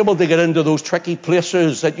 he's able to get into those tricky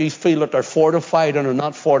places that you feel that they're fortified and are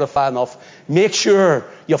not fortified enough. Make sure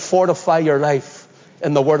you fortify your life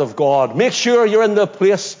in the Word of God. Make sure you're in the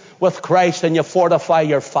place with Christ and you fortify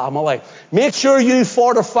your family. Make sure you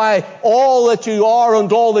fortify all that you are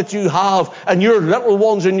and all that you have, and your little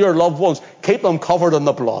ones and your loved ones. Keep them covered in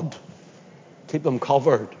the blood. Keep them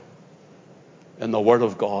covered in the Word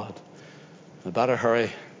of God. I better hurry.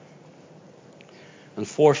 And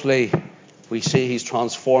fourthly, we see he's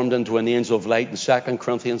transformed into an angel of light in 2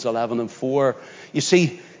 Corinthians 11:4. You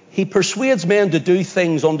see, he persuades men to do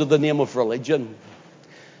things under the name of religion.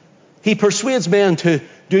 He persuades men to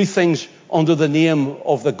do things under the name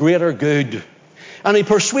of the greater good. And he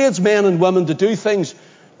persuades men and women to do things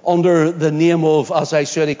under the name of, as I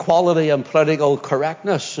said, equality and political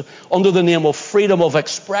correctness, under the name of freedom of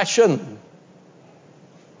expression.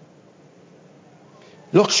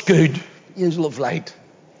 Looks good, angel of light.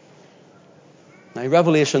 Now,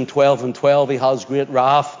 Revelation 12:12, he has great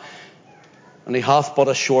wrath, and he hath but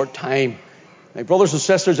a short time. Now, brothers and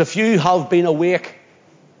sisters, if you have been awake,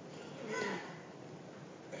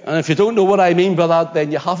 and if you don't know what I mean by that,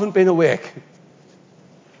 then you haven't been awake.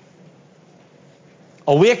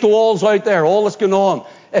 Awake to all's out there, all that's going on.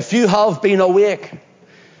 If you have been awake,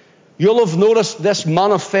 you'll have noticed this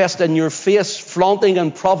manifest in your face, flaunting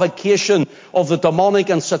and provocation of the demonic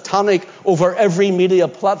and satanic over every media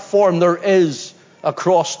platform there is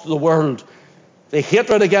across the world. The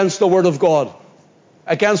hatred against the Word of God,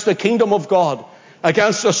 against the kingdom of God,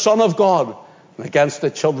 against the Son of God, and against the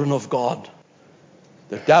children of God.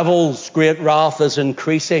 The devil's great wrath is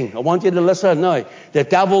increasing. I want you to listen now. The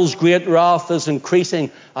devil's great wrath is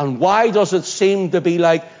increasing. And why does it seem to be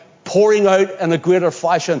like pouring out in a greater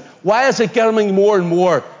fashion? Why is it getting more and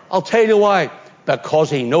more? I'll tell you why. Because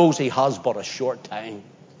he knows he has but a short time.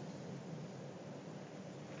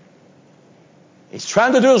 He's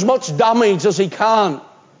trying to do as much damage as he can.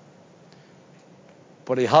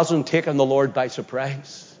 But he hasn't taken the Lord by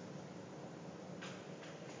surprise.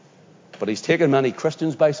 But he's taken many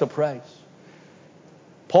Christians by surprise.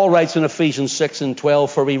 Paul writes in Ephesians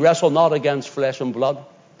 6:12, for we wrestle not against flesh and blood,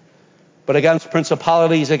 but against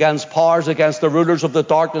principalities, against powers, against the rulers of the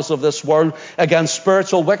darkness of this world, against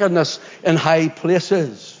spiritual wickedness in high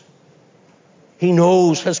places. He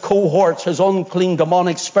knows his cohorts, his unclean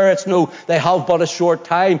demonic spirits know they have but a short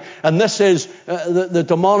time. And this is the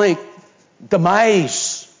demonic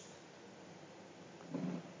demise.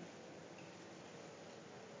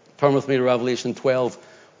 Turn with me to Revelation 12.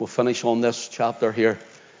 We'll finish on this chapter here.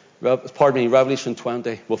 Revelation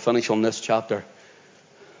 20. We'll finish on this chapter.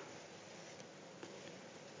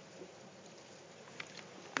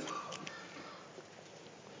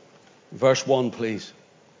 Verse 1, please.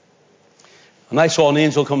 And I saw an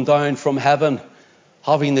angel come down from heaven,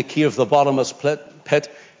 having the key of the bottomless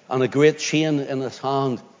pit and a great chain in his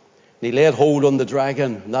hand. And he laid hold on the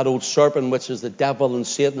dragon, that old serpent which is the devil and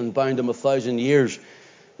Satan, and bound him 1,000 years,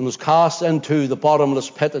 and was cast into the bottomless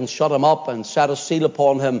pit, and shut him up, and set a seal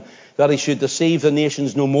upon him, that he should deceive the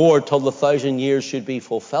nations no more, till the 1,000 years should be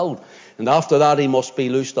fulfilled. And after that he must be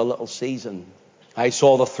loosed a little season. I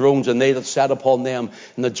saw the thrones, and they that sat upon them,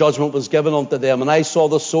 and the judgment was given unto them. And I saw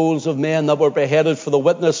the souls of men that were beheaded for the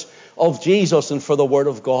witness of Jesus and for the word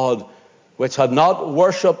of God, which had not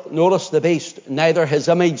worshipped, notice, the beast, neither his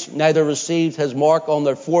image, neither received his mark on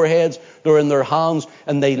their foreheads nor in their hands,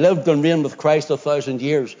 and they lived and reigned with Christ 1,000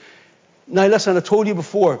 years. Now listen, I told you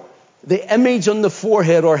before, the image on the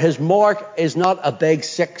forehead or his mark is not a big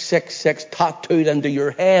 666 tattooed into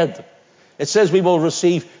your head. It says we will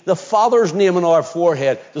receive the Father's name on our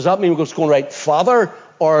forehead. Does that mean we're just going to write Father?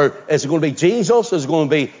 Or is it going to be Jesus? Is it going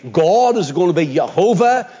to be God? Is it going to be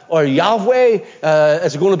Jehovah or Yahweh?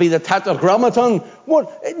 Is it going to be the Tetragrammaton?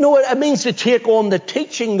 What? No, it means to take on the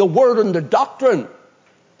teaching, the word and the doctrine.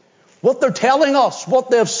 What they're telling us, what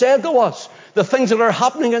they've said to us, the things that are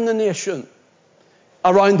happening in the nation,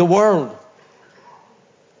 around the world.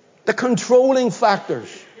 The controlling factors.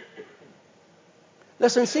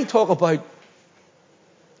 Listen, see, talk about,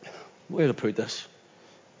 where to put this?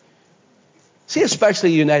 See, especially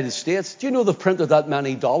the United States. Do you know they've printed that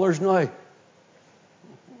many dollars now?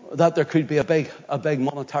 That there could be a big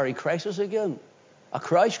monetary crisis again. A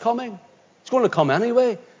crash coming. It's going to come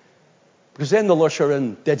anyway. Because then they'll usher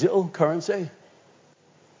in digital currency.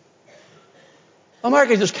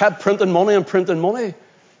 America just kept printing money and printing money. Do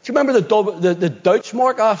you remember the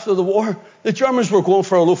Deutschmark after the war? The Germans were going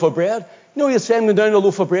for a loaf of bread. You know, you send them down a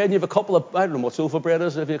loaf of bread and you have a couple of, I don't know what a loaf of bread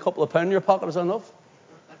is, if you have a couple of pounds in your pocket, is that enough?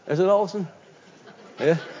 Is it, Alison?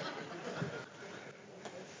 Yeah.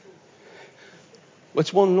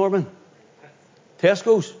 Which one, Norman?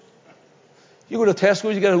 Tesco's. You go to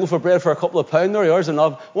Tesco, you get a loaf of bread for a couple of pounds there, yours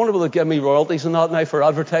enough. I wonder will they give me royalties and that now for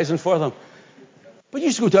advertising for them. But you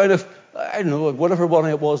used to go down, if, I don't know, whatever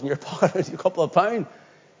money it was in your pocket, a couple of pounds.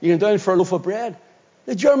 You go down for a loaf of bread.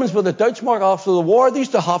 The Germans with the Deutschmark after the war, they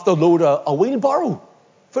used to have to load a wheelbarrow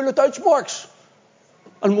full of Deutschmarks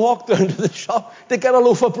and walk down to the shop to get a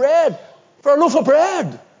loaf of bread. For a loaf of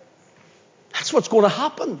bread. That's what's going to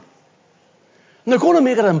happen. And they're going to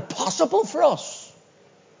make it impossible for us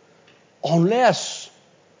unless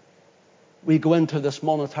we go into this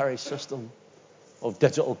monetary system of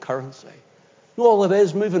digital currency. You know, all it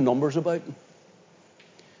is, moving numbers about.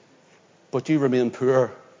 But you remain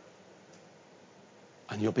poor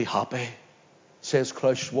and you'll be happy, says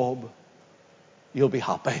Klaus Schwab. You'll be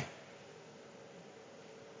happy.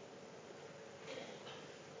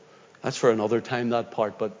 That's for another time, that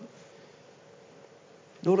part. But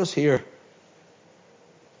notice here,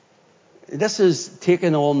 this is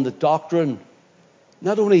taking on the doctrine,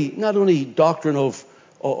 not only doctrine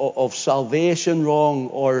of salvation wrong,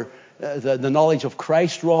 or the knowledge of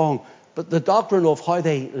Christ wrong, but the doctrine of how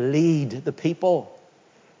they lead the people,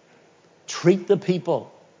 treat the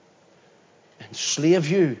people, enslave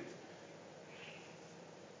you.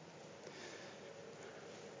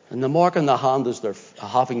 And the mark in the hand is they're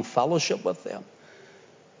having fellowship with them.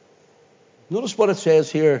 Notice what it says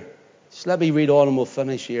here. Just let me read on and we'll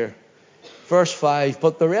finish here. Verse 5,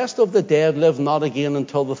 but the rest of the dead live not again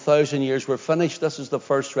until the 1,000 years were finished. This is the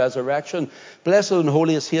first resurrection. Blessed and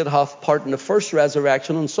holy is he that hath part in the first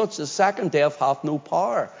resurrection, and such the second death hath no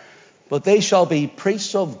power. But they shall be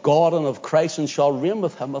priests of God and of Christ, and shall reign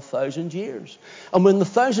with him 1,000 years. And when the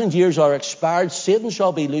 1,000 years are expired, Satan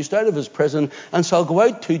shall be loosed out of his prison, and shall go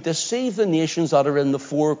out to deceive the nations that are in the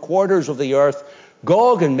four quarters of the earth,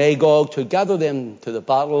 Gog and Magog, to gather them to the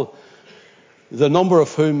battle, the number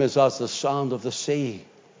of whom is as the sand of the sea.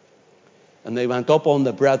 And they went up on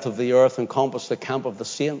the breadth of the earth and compassed the camp of the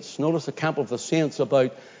saints. Notice the camp of the saints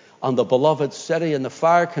about on the beloved city, and the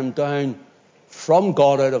fire came down from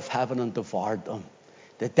God out of heaven and devoured them.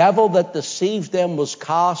 The devil that deceived them was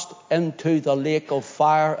cast into the lake of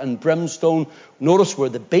fire and brimstone. Notice where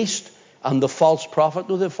the beast and the false prophet,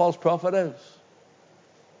 who the false prophet is?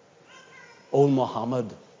 Old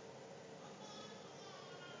Muhammad.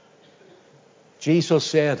 Jesus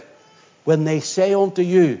said, when they say unto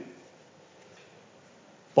you,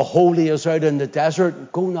 behold, he is out in the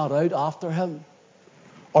desert, go not out after him.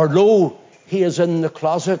 Or lo, he is in the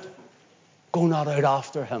closet, go not out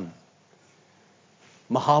after him.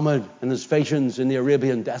 Muhammad and his visions in the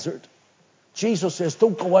Arabian desert. Jesus says,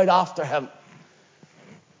 don't go out after him.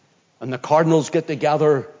 And the cardinals get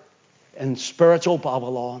together in spiritual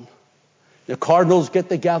Babylon. The cardinals get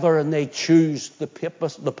together and they choose the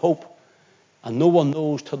Pope. And no one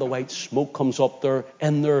knows till the white smoke comes up there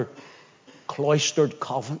in their cloistered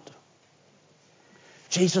convent.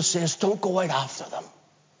 Jesus says, don't go out after them.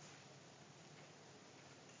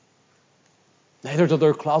 Neither to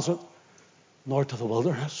their closet, nor to the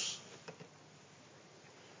wilderness.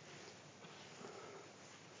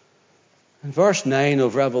 In verse 9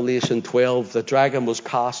 of Revelation 12, the dragon was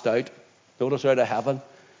cast out. Notice, out of heaven.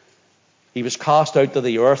 He was cast out to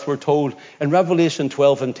the earth, we're told. In Revelation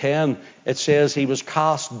 12 and 10, it says he was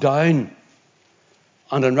cast down.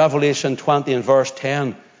 And in Revelation 20 and verse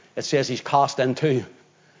 10, it says he's cast into.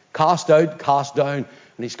 Cast out, cast down,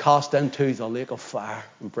 and he's cast into the lake of fire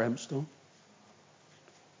and brimstone.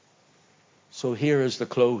 So here is the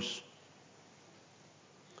close.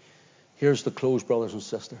 Here's the close, brothers and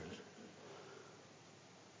sisters.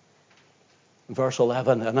 Verse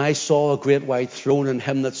 11, and I saw a great white throne, and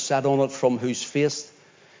him that sat on it, from whose face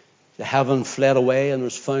the heaven fled away, and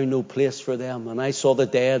was found no place for them. And I saw the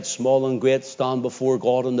dead, small and great, stand before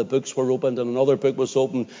God, and the books were opened, and another book was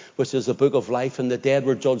opened, which is the book of life. And the dead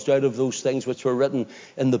were judged out of those things which were written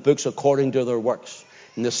in the books according to their works.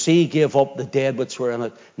 And the sea gave up the dead which were in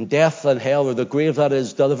it, and death and hell, or the grave that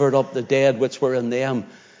is, delivered up the dead which were in them.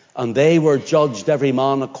 And they were judged every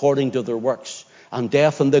man according to their works. And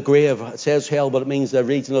death and the grave, it says hell, but it means the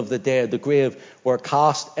region of the dead, the grave, were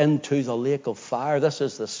cast into the lake of fire. This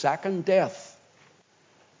is the second death.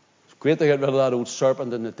 It's great to get rid of that old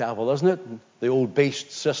serpent and the devil, isn't it? The old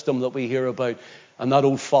beast system that we hear about, and that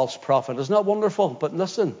old false prophet. Isn't that wonderful? But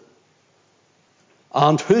listen.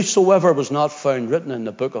 And whosoever was not found written in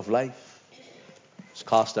the book of life was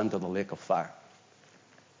cast into the lake of fire.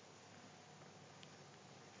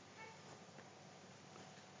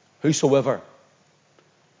 Whosoever.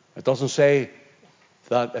 It doesn't say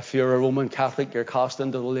that if you're a Roman Catholic, you're cast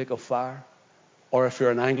into the lake of fire. Or if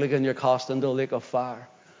you're an Anglican, you're cast into the lake of fire.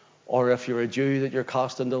 Or if you're a Jew, that you're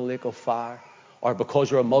cast into the lake of fire. or because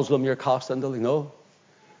you're a Muslim, you're cast into the lake. No.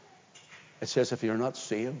 It says if you're not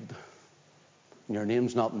saved, and your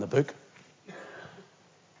name's not in the book,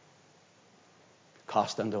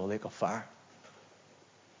 cast into a lake of fire.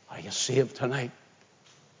 Are you saved tonight?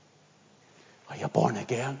 Are you born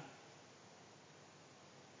again?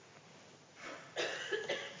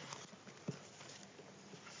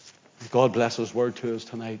 God bless His word to us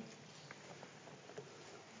tonight.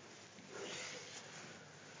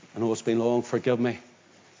 I know it's been long, forgive me.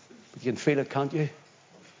 But you can feel it, can't you?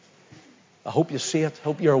 I hope you see it. I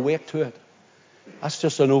hope you're awake to it. That's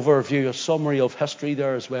just an overview, a summary of history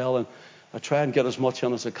there as well. And I try and get as much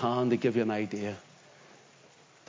in as I can to give you an idea.